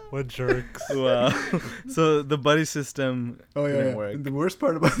 What jerks. wow. So the buddy system Oh, yeah. didn't Yeah. work. And the worst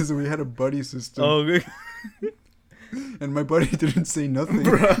part about it is we had a buddy system, Oh, good. and my buddy didn't say nothing.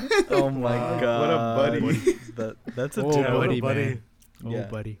 Oh my Wow. god. What a buddy. That's a Oh, Yeah, terrible what a buddy, buddy. man. Oh, Yeah.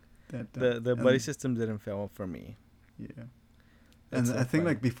 buddy. The buddy system didn't fail for me. Yeah. That's And so I think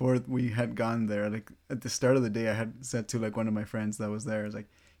funny. like before we had gone there, like at the start of the day, I had said to like one of my friends that was there, I was like,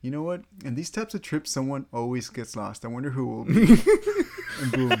 "You know what? In these types of trips, someone always gets lost. I wonder who will be."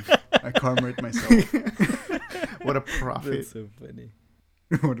 And boom, I karma it myself. What a profit. That's so funny.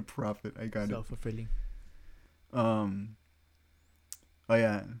 What a profit! I got it. Self-fulfilling. Oh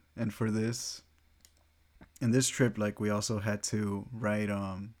yeah, and for this, in this trip, like we also had to write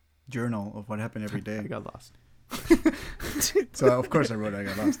journal of what happened every I day. got lost. So of course I wrote I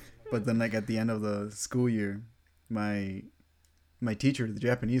got lost. But then like at the end of the school year, my teacher, the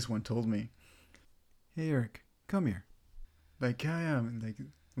Japanese one, told me, "Hey Eric, come here." Like, yeah, and, like,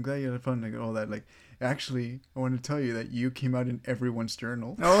 I'm glad you had fun, like all that. Like, actually, I want to tell you that you came out in everyone's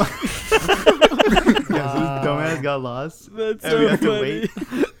journal. Oh. Yeah, so this dumbass got lost. That's And we so had to funny. wait.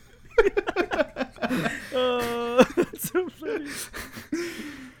 Oh, that's so funny.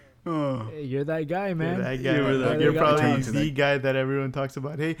 Oh, Hey, you're that guy, man. You're that guy. You were that You're guy. probably Talk to the that- guy that everyone talks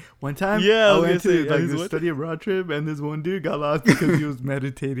about. Hey, one time Yeah, I I was went gonna to say, like this this what? study abroad trip, and this one dude got lost because he was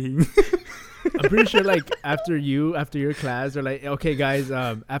meditating. I'm pretty sure, like, after your class, they're like, okay, guys,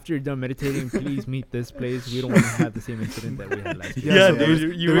 after you're done meditating, please meet this place. We don't want to have the same incident that we had last year. Yeah, so dude,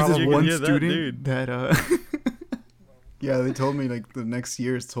 there's- you there was were this you one can hear that, student dude. that yeah, they told me like the next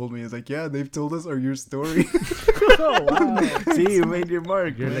year's told me, it's like, yeah, they've told us your story. Oh, wow. see, you made your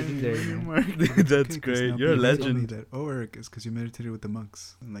mark. You're man. legendary, You made your man. mark. That's Okay, 'cause great. now You're a people told me legend. that, "Oh, Eric, it's because you meditated with the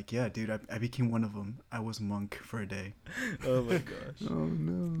monks." I'm like, yeah, dude, I became one of them. I was monk for a day. Oh my gosh. Oh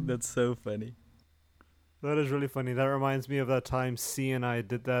no. That's so funny. That is really funny. That reminds me of that time C and I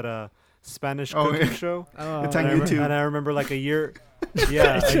did that Spanish Oh, cooking yeah. show. Oh, It's on And I YouTube. and I remember like a year,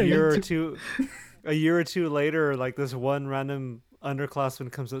 yeah, It's a on year or YouTube. a year or two later, like this one random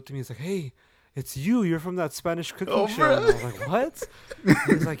underclassman comes up to me. He's like, "Hey, it's you. You're from that Spanish cooking Oh, show." And I was like, "What?"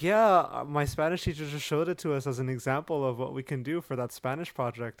 He's like, "Yeah, my Spanish teacher just showed it to us as an example of what we can do for that Spanish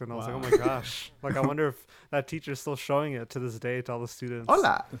project." And I was like, "Oh my gosh!" Like, I wonder if that teacher's still showing it to this day to all the students.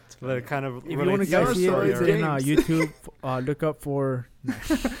 Hola. That it kind of If you want to relates guys our see it, story, it's our in James. YouTube. Look up for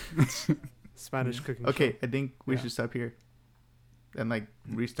Spanish cooking. Okay, I think we Yeah. should stop here and like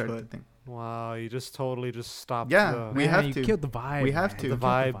restart the But- thing. show. Wow, you just totally just stopped. Yeah, the, we Man, have you to. killed the vibe. We have man. to. You The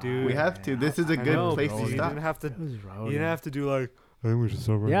killed vibe, dude. We have to. This is a I good know, place bro. to You stop. didn't have to. That was You rowdy. didn't have to do like. I think we should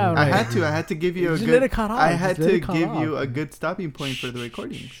stop right Yeah, now. I right. had to give you a Just good. let it cut off. I Just had let to it cut give you off. a good stopping point for the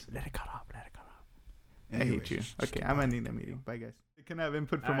recordings. Shh, let it cut off. Let it cut off. I hate you. Okay, I'm ending the meeting. Bye, guys. You can have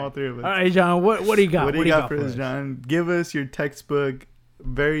input from All all right. three of us. All right, John. What do you got? What do you got for us? us, John? Give us your textbook.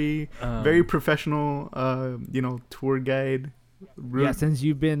 Very, Um, very professional. Tour guide. Yeah, since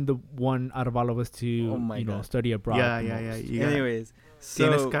you've been the one out of all of us to Oh my God. study abroad. Yeah, the yeah, yeah. most. You got Anyways,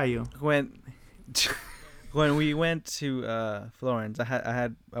 Tienes so callo. when we went to Florence, I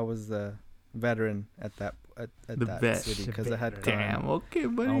was a veteran at that The that vet. city The because I had veteran. Damn. Okay,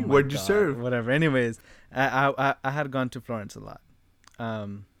 buddy. Oh my Where'd you God, serve? Whatever. Anyways, I had gone to Florence a lot,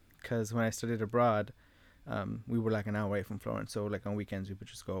 because when I studied abroad, we were like an hour away from Florence. So like on weekends we would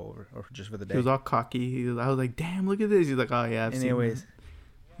just go over, or just for the He day. was all cocky. I was like, damn, look at this. He's like, oh yeah. I've seen Anyways,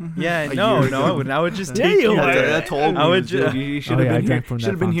 that." yeah, A no, year no, ago. I wouldn't. I would just Yeah, take you you would. there. That's all. I would ju- You should Oh, have yeah, I been here. drank from Should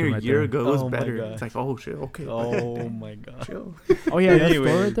that have been here a fountain right year there. ago. It was Oh my better. gosh. It's like, oh shit, okay. Oh my god. Chill. Oh yeah, that Anyway.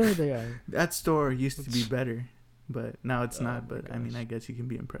 store right there. They got. That store used to be better, but now it's Oh not. my But I mean, gosh. I guess you can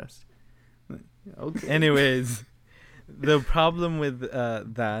be impressed. Okay. Anyways, the problem with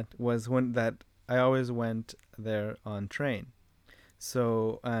that was that I always went there on train.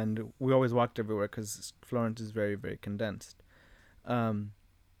 So, and we always walked everywhere because Florence is very, very condensed.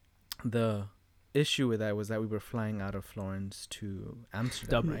 The issue with that was that we were flying out of Florence to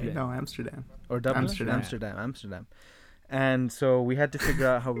Amsterdam, Dublin. right? No, Amsterdam. Or Dublin? Amsterdam. Amsterdam. And so we had to figure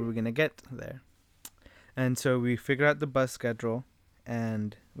out how we were gonna get there. And so we figured out the bus schedule,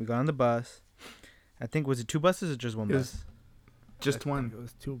 and we got on the bus. I think, was it 2 buses or just one It was bus? Just I one. think It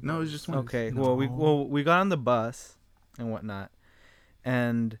was 2. No, it was just one. Okay. No. Well, we got on the bus and whatnot,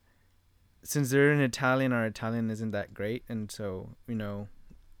 and since they're in Italian, our Italian isn't that great, and so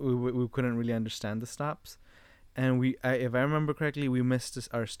we couldn't really understand the stops, and if I remember correctly, we missed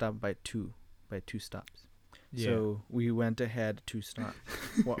our stop by two stops. Yeah. So we went ahead 2 stops.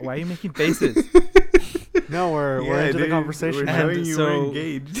 Why are you making faces? No, we're into the conversation. We're now. showing you were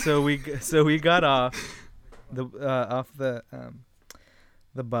engaged. So we got off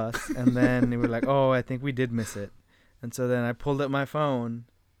the bus, and then we were like, oh, I think we did miss it. And so then I pulled up my phone,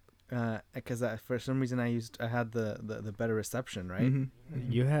 because for some reason I had the better reception, right?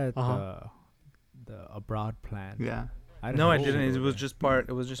 Mm-hmm. You had Uh-huh. the abroad plan. Yeah. No, I know. didn't. It was just part.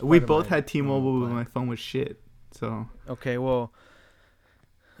 It was just. We part of both my had T-Mobile, but plan. my phone was shit. So Okay, well,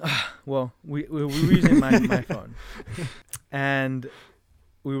 we were using my phone, and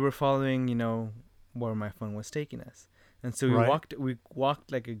we were following, where my phone was taking us, and so Right. we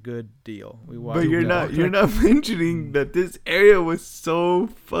walked like a good deal. We walked. but you're not mentioning that this area was so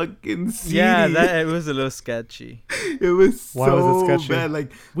fucking seedy. Yeah, it was a little sketchy. It was Why was it so sketchy? bad.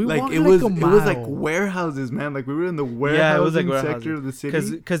 Like We walked it like was a it was like mile. warehouses, man. Like we were in the Yeah, it was like warehousing warehouses. sector of the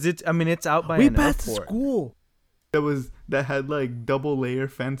city. Because it's out by We an passed the airport. school. that had like double layer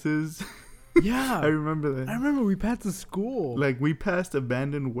fences. I Yeah. remember that. I remember we passed the school. Like we passed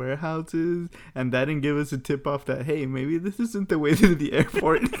abandoned warehouses, and that didn't give us a tip off that hey, maybe this isn't the way to the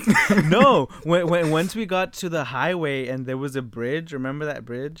airport. No, when once we got to the highway and there was a bridge. Remember that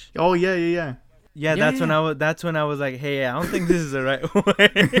bridge? Oh yeah. Yeah, Yeah, that's when I was like, hey, I don't think this is the right way.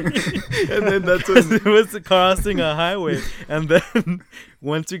 And then that's Because when it was crossing a highway, and then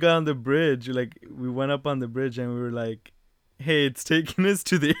once we got on the bridge, like we went up on the bridge and we were like, hey, it's taking us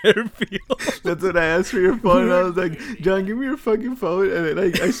to the airfield. that's when I asked for your phone. And I was like, John, give me your fucking phone. And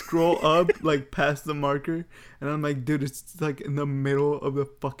then I scroll up like past the marker, and I'm like, dude, it's like in the middle of the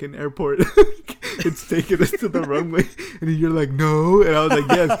fucking airport. It's taking us to the runway, and you're like, no. And I was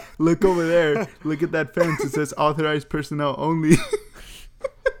like, yes, look over there. Look at that fence. It says authorized personnel only.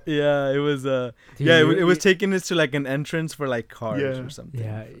 Yeah, it was Dude, it was taking us to like an entrance for like cars Yeah. or something.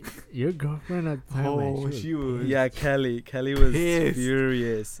 Yeah, your girlfriend at the time. Oh, man, she was. Yeah, Kelly was Pissed.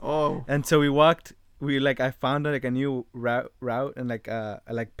 furious. Oh. And so I found like a new route and like I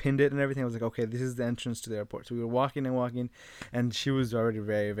like pinned it and everything. I was like, okay, this is the entrance to the airport. So we were walking, and she was already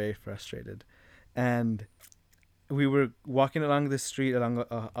very, very frustrated. And we were walking along the street along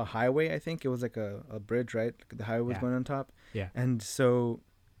a highway. I think it was like a bridge, right? Like the highway was Yeah. going on top. Yeah. And so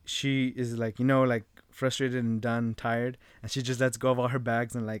she is like, like frustrated and done, tired, and she just lets go of all her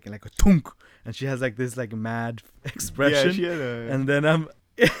bags and like a tunk, and she has like this like mad expression. Yeah, she had a. And then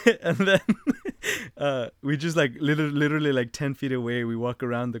and then we just like literally like 10 feet away, we walk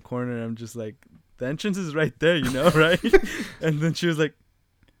around the corner, and I'm just like, the entrance is right there, right? And then she was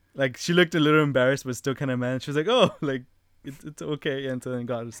like she looked a little embarrassed but still kind of mad. She was like, oh, like it's okay. And so then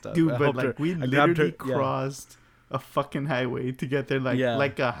got her stuff. Dude, I but helped like her. we I grabbed literally her- yeah. crossed a fucking highway to get there, like Yeah.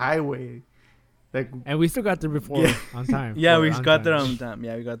 like a highway. Like And we still got there before Yeah. on time. Yeah, Or we on got there time. on time.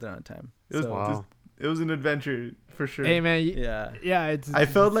 Yeah, we got there on time. It was So, Wow. it was an adventure for sure. Hey man, yeah. yeah, it's. I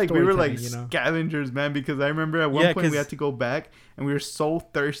felt like we were like storytelling, scavengers, man, because I remember at one Yeah, point we 'cause- had to go back and we were so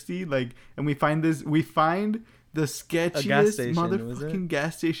thirsty, like, and we find the sketchiest station, was it? motherfucking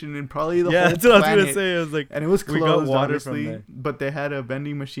gas station in probably the Yeah, whole that's what I was planet. gonna say. I was like, And it was We closed, got water from obviously, there. but they had a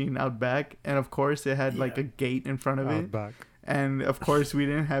vending machine out back, and of course it had like a gate in front of it. Back. And of course we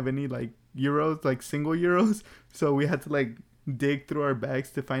didn't have any like euros, like single euros, so we had to like dig through our bags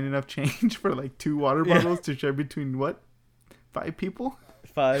to find enough change for like 2 water Yeah. bottles to share between 5 people.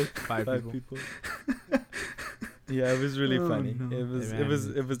 five people. people. Yeah, it was really Oh, funny. no. It was Hey, man.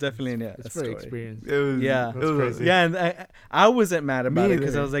 it was definitely a It's for story. experience. It was Yeah. it That's was crazy. Yeah, and I wasn't mad about Me it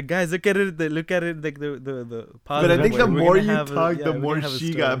because I either. was like, guys, look at it like the But positive. I think way. the We're more gonna you have talked, the we're more gonna have a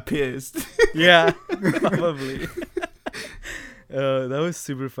she story. got pissed. Yeah, probably. That was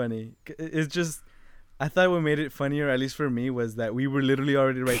super funny. It's just, I thought what made it funnier, at least for me, was that we were literally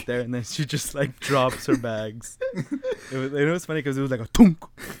already right there, and then she just like drops her bags. It was funny because it was like a tunk.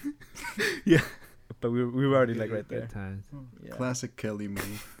 Yeah. But we were already like right there. Good times. Yeah, Classic Kelly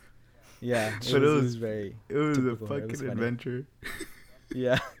move. yeah. But It was very. It was a Typical her. It fucking was funny. adventure.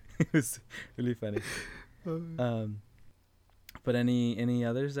 Yeah, it was really funny. But any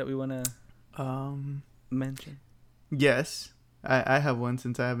others that we wanna mention? Yes, I have one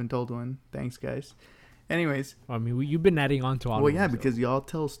since I haven't told one. Thanks, guys. Anyways, I mean, you've been adding on to all. well, of yeah, them, so- because y'all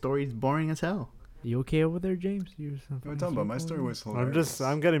tell stories boring as hell. You okay over there, James? You What are you talking about? My story was hilarious.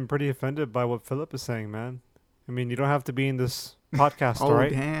 I'm getting pretty offended by what Philip is saying, man. I mean, you don't have to be in this podcast, Oh,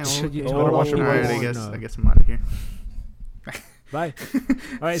 right? damn. Should you- You better watch your All right, words. I guess I'm out of here. Bye.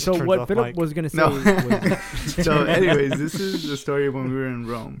 All right. So Turns what off Philip mic. was gonna say No. was So, anyways, this is the story of when we were in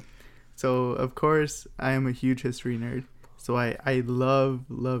Rome. So, of course, I am a huge history nerd. So I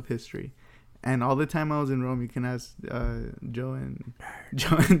love history. And all the time I was in Rome, you can ask Joe and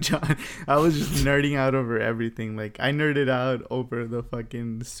John. I was just nerding out over everything. Like, I nerded out over the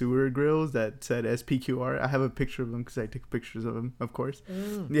fucking sewer grills that said SPQR. I have a picture of them because I took pictures of them, of course.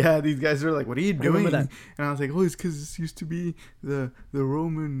 Yeah, these guys are like, "What are you doing?" remember that. And I was like, "Oh, it's because this used to be the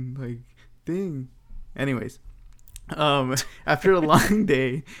Roman like thing." Anyways, after a long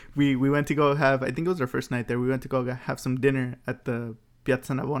day, we went to go have. I think it was our first night there. We went to go have some dinner at the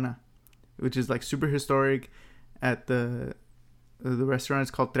Piazza Navona, which is like super historic. At the restaurant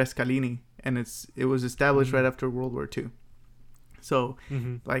is called Tres Scalini, and it was established right after World War II. So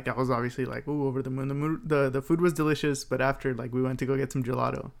like I was obviously like, ooh, over the moon. The food was delicious, but after like we went to go get some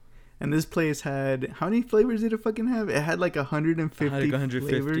gelato, and this place had, how many flavors did it fucking have? It had like 150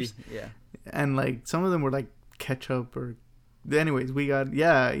 flavors, Yeah. and like some of them were like ketchup or. Anyways, we got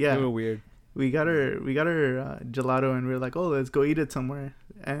yeah. They were weird. We got our gelato, and we were like, oh, let's go eat it somewhere.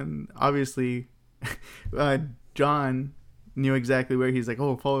 And obviously, John knew exactly where. He's like,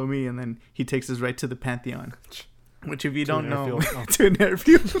 oh, follow me, and then he takes us right to the Pantheon, which if you don't know, to an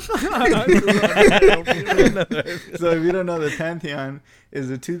airfield. So if you don't know, the Pantheon is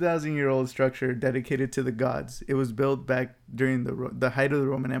a 2,000-year-old structure dedicated to the gods. It was built back during the height of the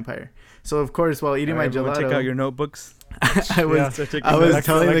Roman Empire. So of course, while eating my gelato, check out your notebooks. I was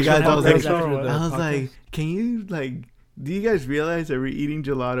telling the guys, I was like, can you like, do you guys realize that we're eating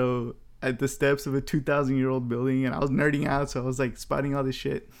gelato at the steps of a 2,000-year-old building? And I was nerding out, so I was like spotting all this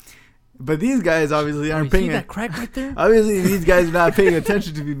shit. But these guys obviously aren't paying. See that crack right there? Obviously, these guys are not paying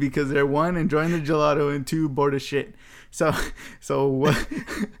attention to me because they're one, enjoying the gelato, and two, bored as shit. So what?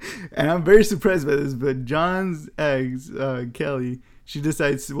 And I'm very surprised by this. But John's ex, Kelly, she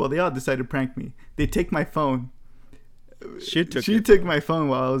decides. Well, they all decide to prank me. They take my phone. She took my phone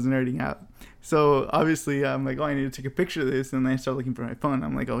while I was nerding out. So obviously I'm like, oh, I need to take a picture of this, and then I start looking for my phone.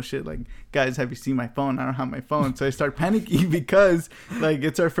 I'm like, oh shit, like, guys, have you seen my phone? I don't have my phone. So I start panicking because like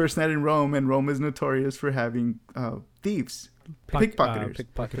it's our first night in Rome, and Rome is notorious for having thieves,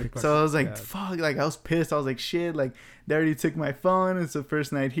 pickpocketers. So I was like, fuck, like I was pissed. I was like, shit, like they already took my phone. It's the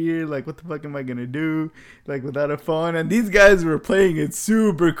first night here. Like, what the fuck am I gonna do? Like, without a phone. And these guys were playing it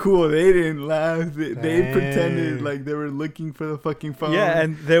super cool. They didn't laugh. They pretended like they were looking for the fucking phone. Yeah,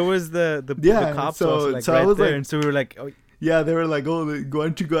 and there was the cops also like right there, like, and so we were like, oh. Yeah, they were like, oh, why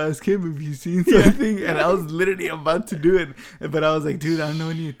don't you go ask him if he's seen something? Yeah. And I was literally about to do it. But I was like, dude, I don't know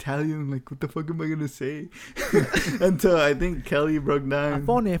any Italian. Like, what the fuck am I going to say? Until I think Kelly broke down.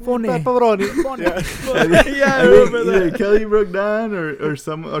 Phone. Yeah, I remember that. Either Kelly broke down or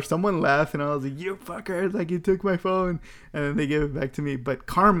someone laughed. And I was like, you fuckers, like, you took my phone. And then they gave it back to me. But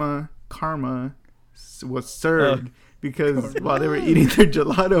Karma was served. Because while they were eating their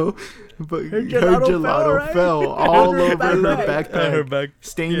gelato, but her gelato fell all over her backpack,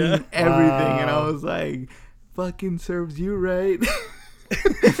 staining everything. And I was like, fucking serves you right.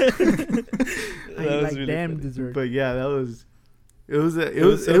 Like damn dessert. But yeah, it was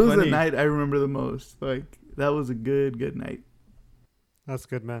the night I remember the most. Like, that was a good night. That's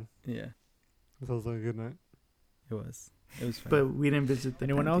good, man. Yeah. That sounds like a good night. It was fun. But we didn't visit the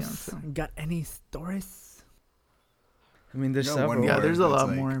Anyone Pantheon, else so. got any stories? I mean, there's No, several. Yeah, there's a lot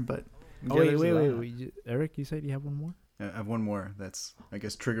like- more, but Oh, wait. Eric, you said you have one more? I have one more. That's, I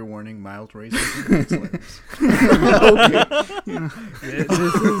guess, trigger warning, mild racism. It's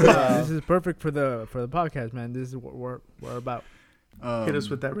hilarious. This is perfect for the podcast, man. This is what we're about. hit us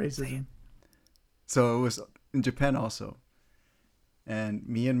with that racism. So it was in Japan also. And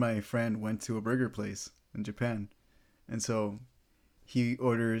me and my friend went to a burger place in Japan. And so he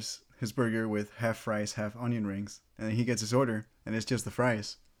orders his burger with half fries, half onion rings. And then he gets his order, and it's just the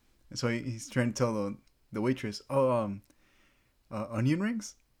fries. And so he's trying to tell the waitress, onion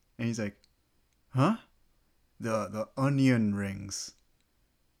rings? And he's like, huh? The onion rings.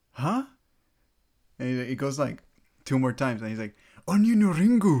 Huh? And he goes like 2 more times, and he's like, onion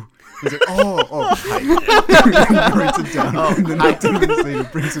ringu. He's like, hi. He writes it down. And then 2 minutes later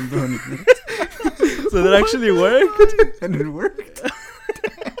brings him the onion rings. So that actually worked? And it worked.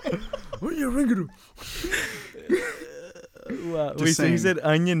 Onion ringu. Wow. Just Wait, so he saying. said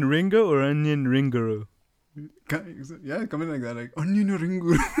onion ringo or onion ringero? Yeah, coming like that, like onion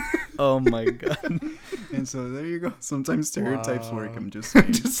ringu. Oh my god. And so there you go. Sometimes stereotypes work. Wow. I'm just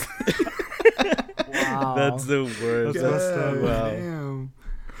saying. Wow. That's the worst. That's messed up. Wow. Damn.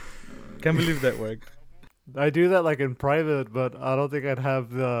 Can't believe that worked. I do that like in private, but I don't think I'd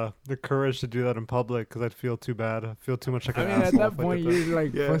have the courage to do that in public because I'd feel too bad. I feel too much like I an mean, at asshole that if I point, did that. you're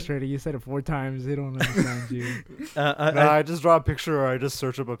like Yeah. frustrated. You said it 4 times. They don't understand you. Nah, I just draw a picture or I just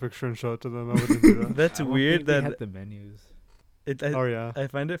search up a picture and show it to them. I wouldn't do that. That's I don't weird think they that had the menus. Oh yeah. I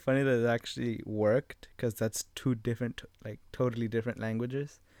find it funny that it actually worked because that's two different, like totally different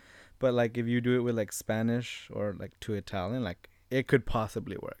languages. But like if you do it with like Spanish or like to Italian, like it could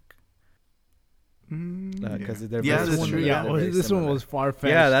possibly work because they're Yeah, very that's similar. true. Yeah, They're well, very this one similar. was far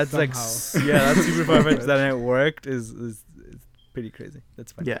fetched. Yeah, that's somehow. that's super far fetched. That it worked is pretty crazy.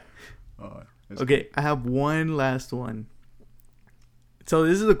 That's fine. Yeah. Oh, that's Okay, I have one last one. So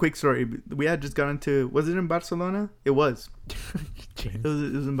this is a quick story. We had just gotten to. Was it in Barcelona? It was. It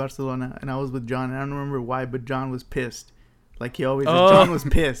was in Barcelona, and I was with John. And I don't remember why, but John was pissed. Like he always. Oh. John was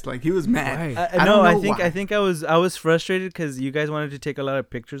pissed. Like he was mad. Why? I No, don't I know think why. I was frustrated because you guys wanted to take a lot of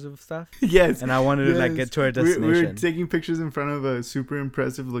pictures of stuff, Yes. and I wanted to like Yes. get to our We destination. were taking pictures in front of a super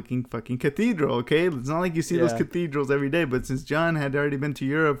impressive looking fucking cathedral, okay? It's not like you see those Yeah. cathedrals every day, but since John had already been to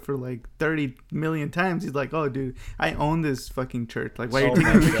Europe for like 30 million times, he's like, oh, dude, I own this fucking church. Like, why are you Oh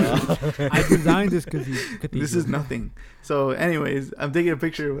taking my pictures? God. I designed this cathedral. This is nothing. So, anyways, I'm taking a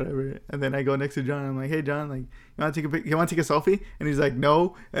picture or whatever, and then I go next to John. I'm like, hey, John, like, you want to take a pic? You want to take a selfie? And he's like,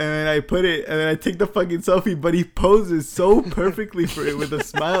 no. And then I put it, and then I take the fucking selfie, but he poses so perfectly for it with a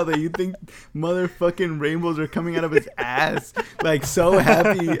smile that you think motherfucking rainbows are coming out of his ass, like so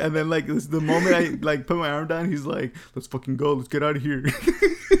happy. And then like this, the moment I like put my arm down, he's like, let's fucking go, let's get out of here.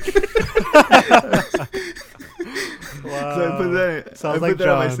 Wow. So I put that. Sounds I put like that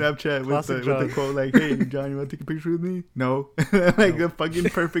on my John. Snapchat with Classic the John. quote like, "Hey, John, you want to take a picture with me?" No, like the fucking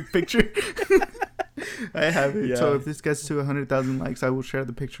perfect picture. I have it. So Yeah. if this gets to 100,000 likes, I will share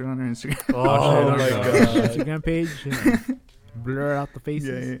the picture on our Instagram. Oh, my my God. Instagram page. Blur out the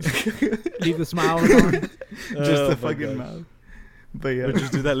faces. Yeah, Leave the smiles on. just Oh the my fucking gosh. mouth. But yeah, Or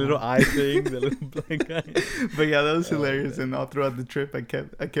just do that little eye thing, the little blank eye. but yeah, that was Oh, hilarious. man. And all throughout the trip, I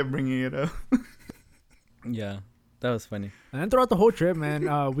kept bringing it up. Yeah, that was funny. And then throughout the whole trip,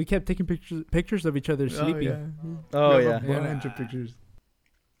 man, we kept taking pictures of each other sleeping. Oh We yeah. have a bunch of pictures.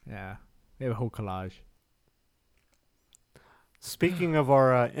 Yeah. We have a whole collage. Speaking of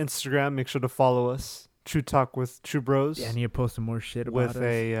our Instagram, make sure to follow us. True Talk with True Bros. Yeah, I need to post some more shit about with us.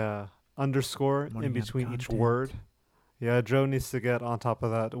 a underscore Morning in out between each content. word. Yeah, Joe needs to get on top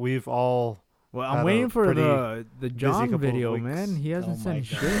of that. We've all, Well, had I'm a waiting for pretty the John couple of video, weeks. man. He hasn't Oh my sent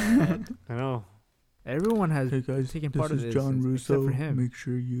shit. God. I know. Everyone has Hey guys, taken this part of is this John except Russo. for him. Make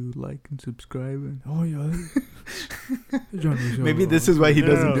sure you like and subscribe. And Oh yeah. John Russo. maybe this is why he No,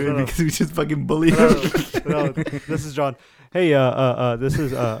 doesn't no, do it no. because we just fucking bully him. No, this is John. Hey, this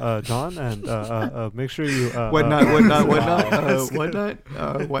is John, and make sure you Whatnot. No, whatnot.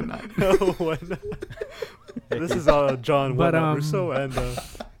 This is John But, Russo, and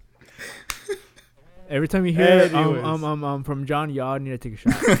Every time you hear Anyways. from John, y'all need to take a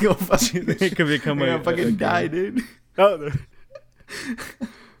shot. Go fucking. It could become I'm a gonna fucking die, dude. oh, there-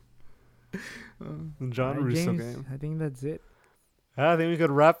 John Alright, Russo James, game. I think that's it. I think we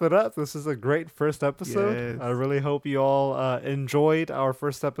could wrap it up. This is a great first episode. Yes. I really hope you all enjoyed our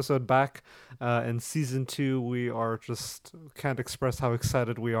first episode back in season 2. We are just can't express how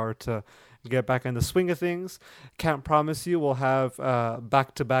excited we are to get back in the swing of things. Can't promise you we'll have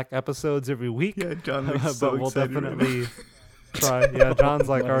back-to-back episodes every week, Yeah, John but looks so we'll excited. right now. definitely try. Yeah, John's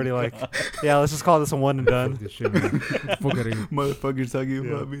like already like, yeah, let's just call this a one and done. Fuck this shit, man. Fuck outta here. Motherfuckers talking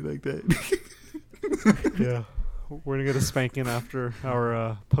Yeah. about me like that. Yeah. We're gonna get a spanking after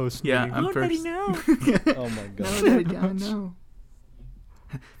our post. Yeah, meeting. I'm first. Oh my god. No.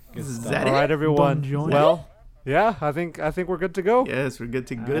 Good Is stuff. that All it? right, everyone. Don John? Well, yeah, I think we're good to go. Yes, we're good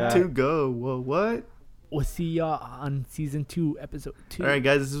to Alright. go. Well, what? We'll see y'all on season 2, episode 2. All right,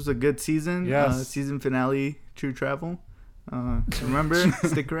 guys, this was a good season. Yes. Season finale, True Travel. Remember,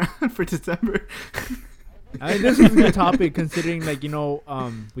 stick around for December. I mean, this is a good topic considering, like,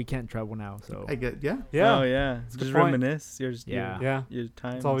 we can't travel now, so. I get, yeah. Yeah, Oh yeah. a good Just point. reminisce Yeah. yeah. your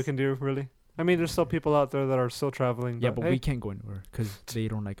time. That's all we can do, really. I mean, there's still people out there that are still traveling. Yeah, but hey, we can't go anywhere because they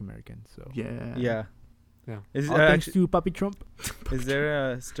don't like Americans, so. Yeah. Yeah. Yeah. Is All thanks actually, to Puppy Trump. is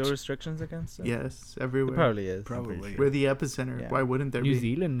there still restrictions against it? Yes, There everywhere. probably is. I'm Probably. pretty We're sure. the epicenter. Yeah. Why wouldn't there New be?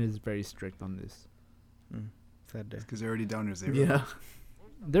 Zealand is very strict on this. Sad day. Because they're already down to 0. Yeah.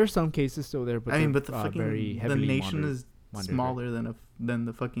 There's some cases still there, but I mean, they're, but the very fucking the heavily nation monitored. is smaller than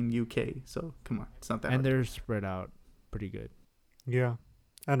the fucking UK. So come on, it's not that. And hard. they're spread out pretty good. Yeah.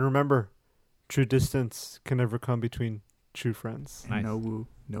 And remember, true distance can never come between true friends. Nice. No woo,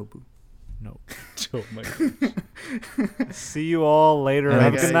 no boo. No. Oh my God. See you all later. Alright,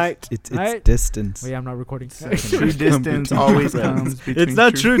 Have a guys. good night. It's Alright. distance. Wait, I'm not recording. True distance always comes between It's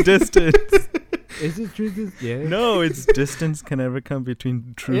not true distance. Is it true? Yeah. No, it's distance can never come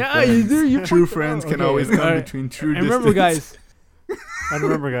between true Yeah, friends. you do. You True put- friends can okay, always come alright. between true And distance. remember, guys. And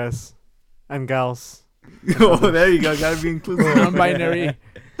remember, guys and gals, Oh, there you go. Gotta be inclusive. Non-binary.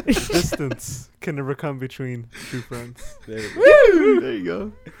 distance can never come between true friends. There we go. Woo! There you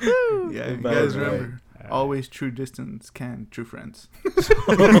go. Yeah, you Bye, guys bye. remember. Always true distance can true friends.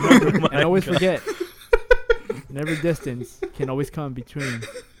 And always forget. Never distance can always come between.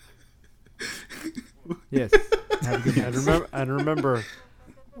 Yes. Have a good night. And remember,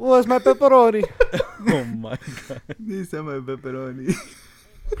 where's my pepperoni? Oh my God. These are my pepperoni.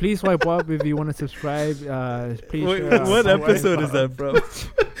 Please swipe up if you want to subscribe. Please. Wait, share, what swipe episode is up. that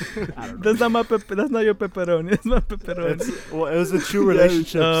from? That's not my that's not your pepperoni. That's my pepperoni. Well, it was the true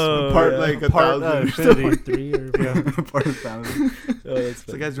relationships Oh, Part yeah. like a part thousand. infinity. Part 3 or Yeah. Part of family. Oh, that's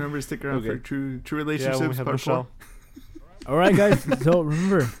So funny. guys, remember to stick around for Okay. true Yeah, when we relationships have part 4. Michelle. All right, guys. So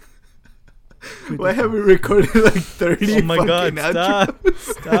remember. Why have we recorded like 30 Oh my fucking God! outros?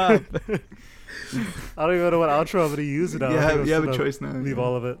 Stop! I don't even know what outro I'm gonna use it on. You I think have, I'm you have just a gonna choice now. Leave yeah.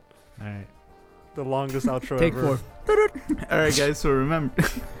 all of it. All right. The longest outro Take ever. 4. Alright guys, so remember.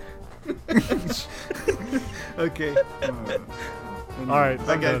 Okay. All right.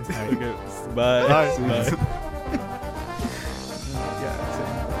 Bye I'm guys. done. Okay. Bye. Bye. Bye.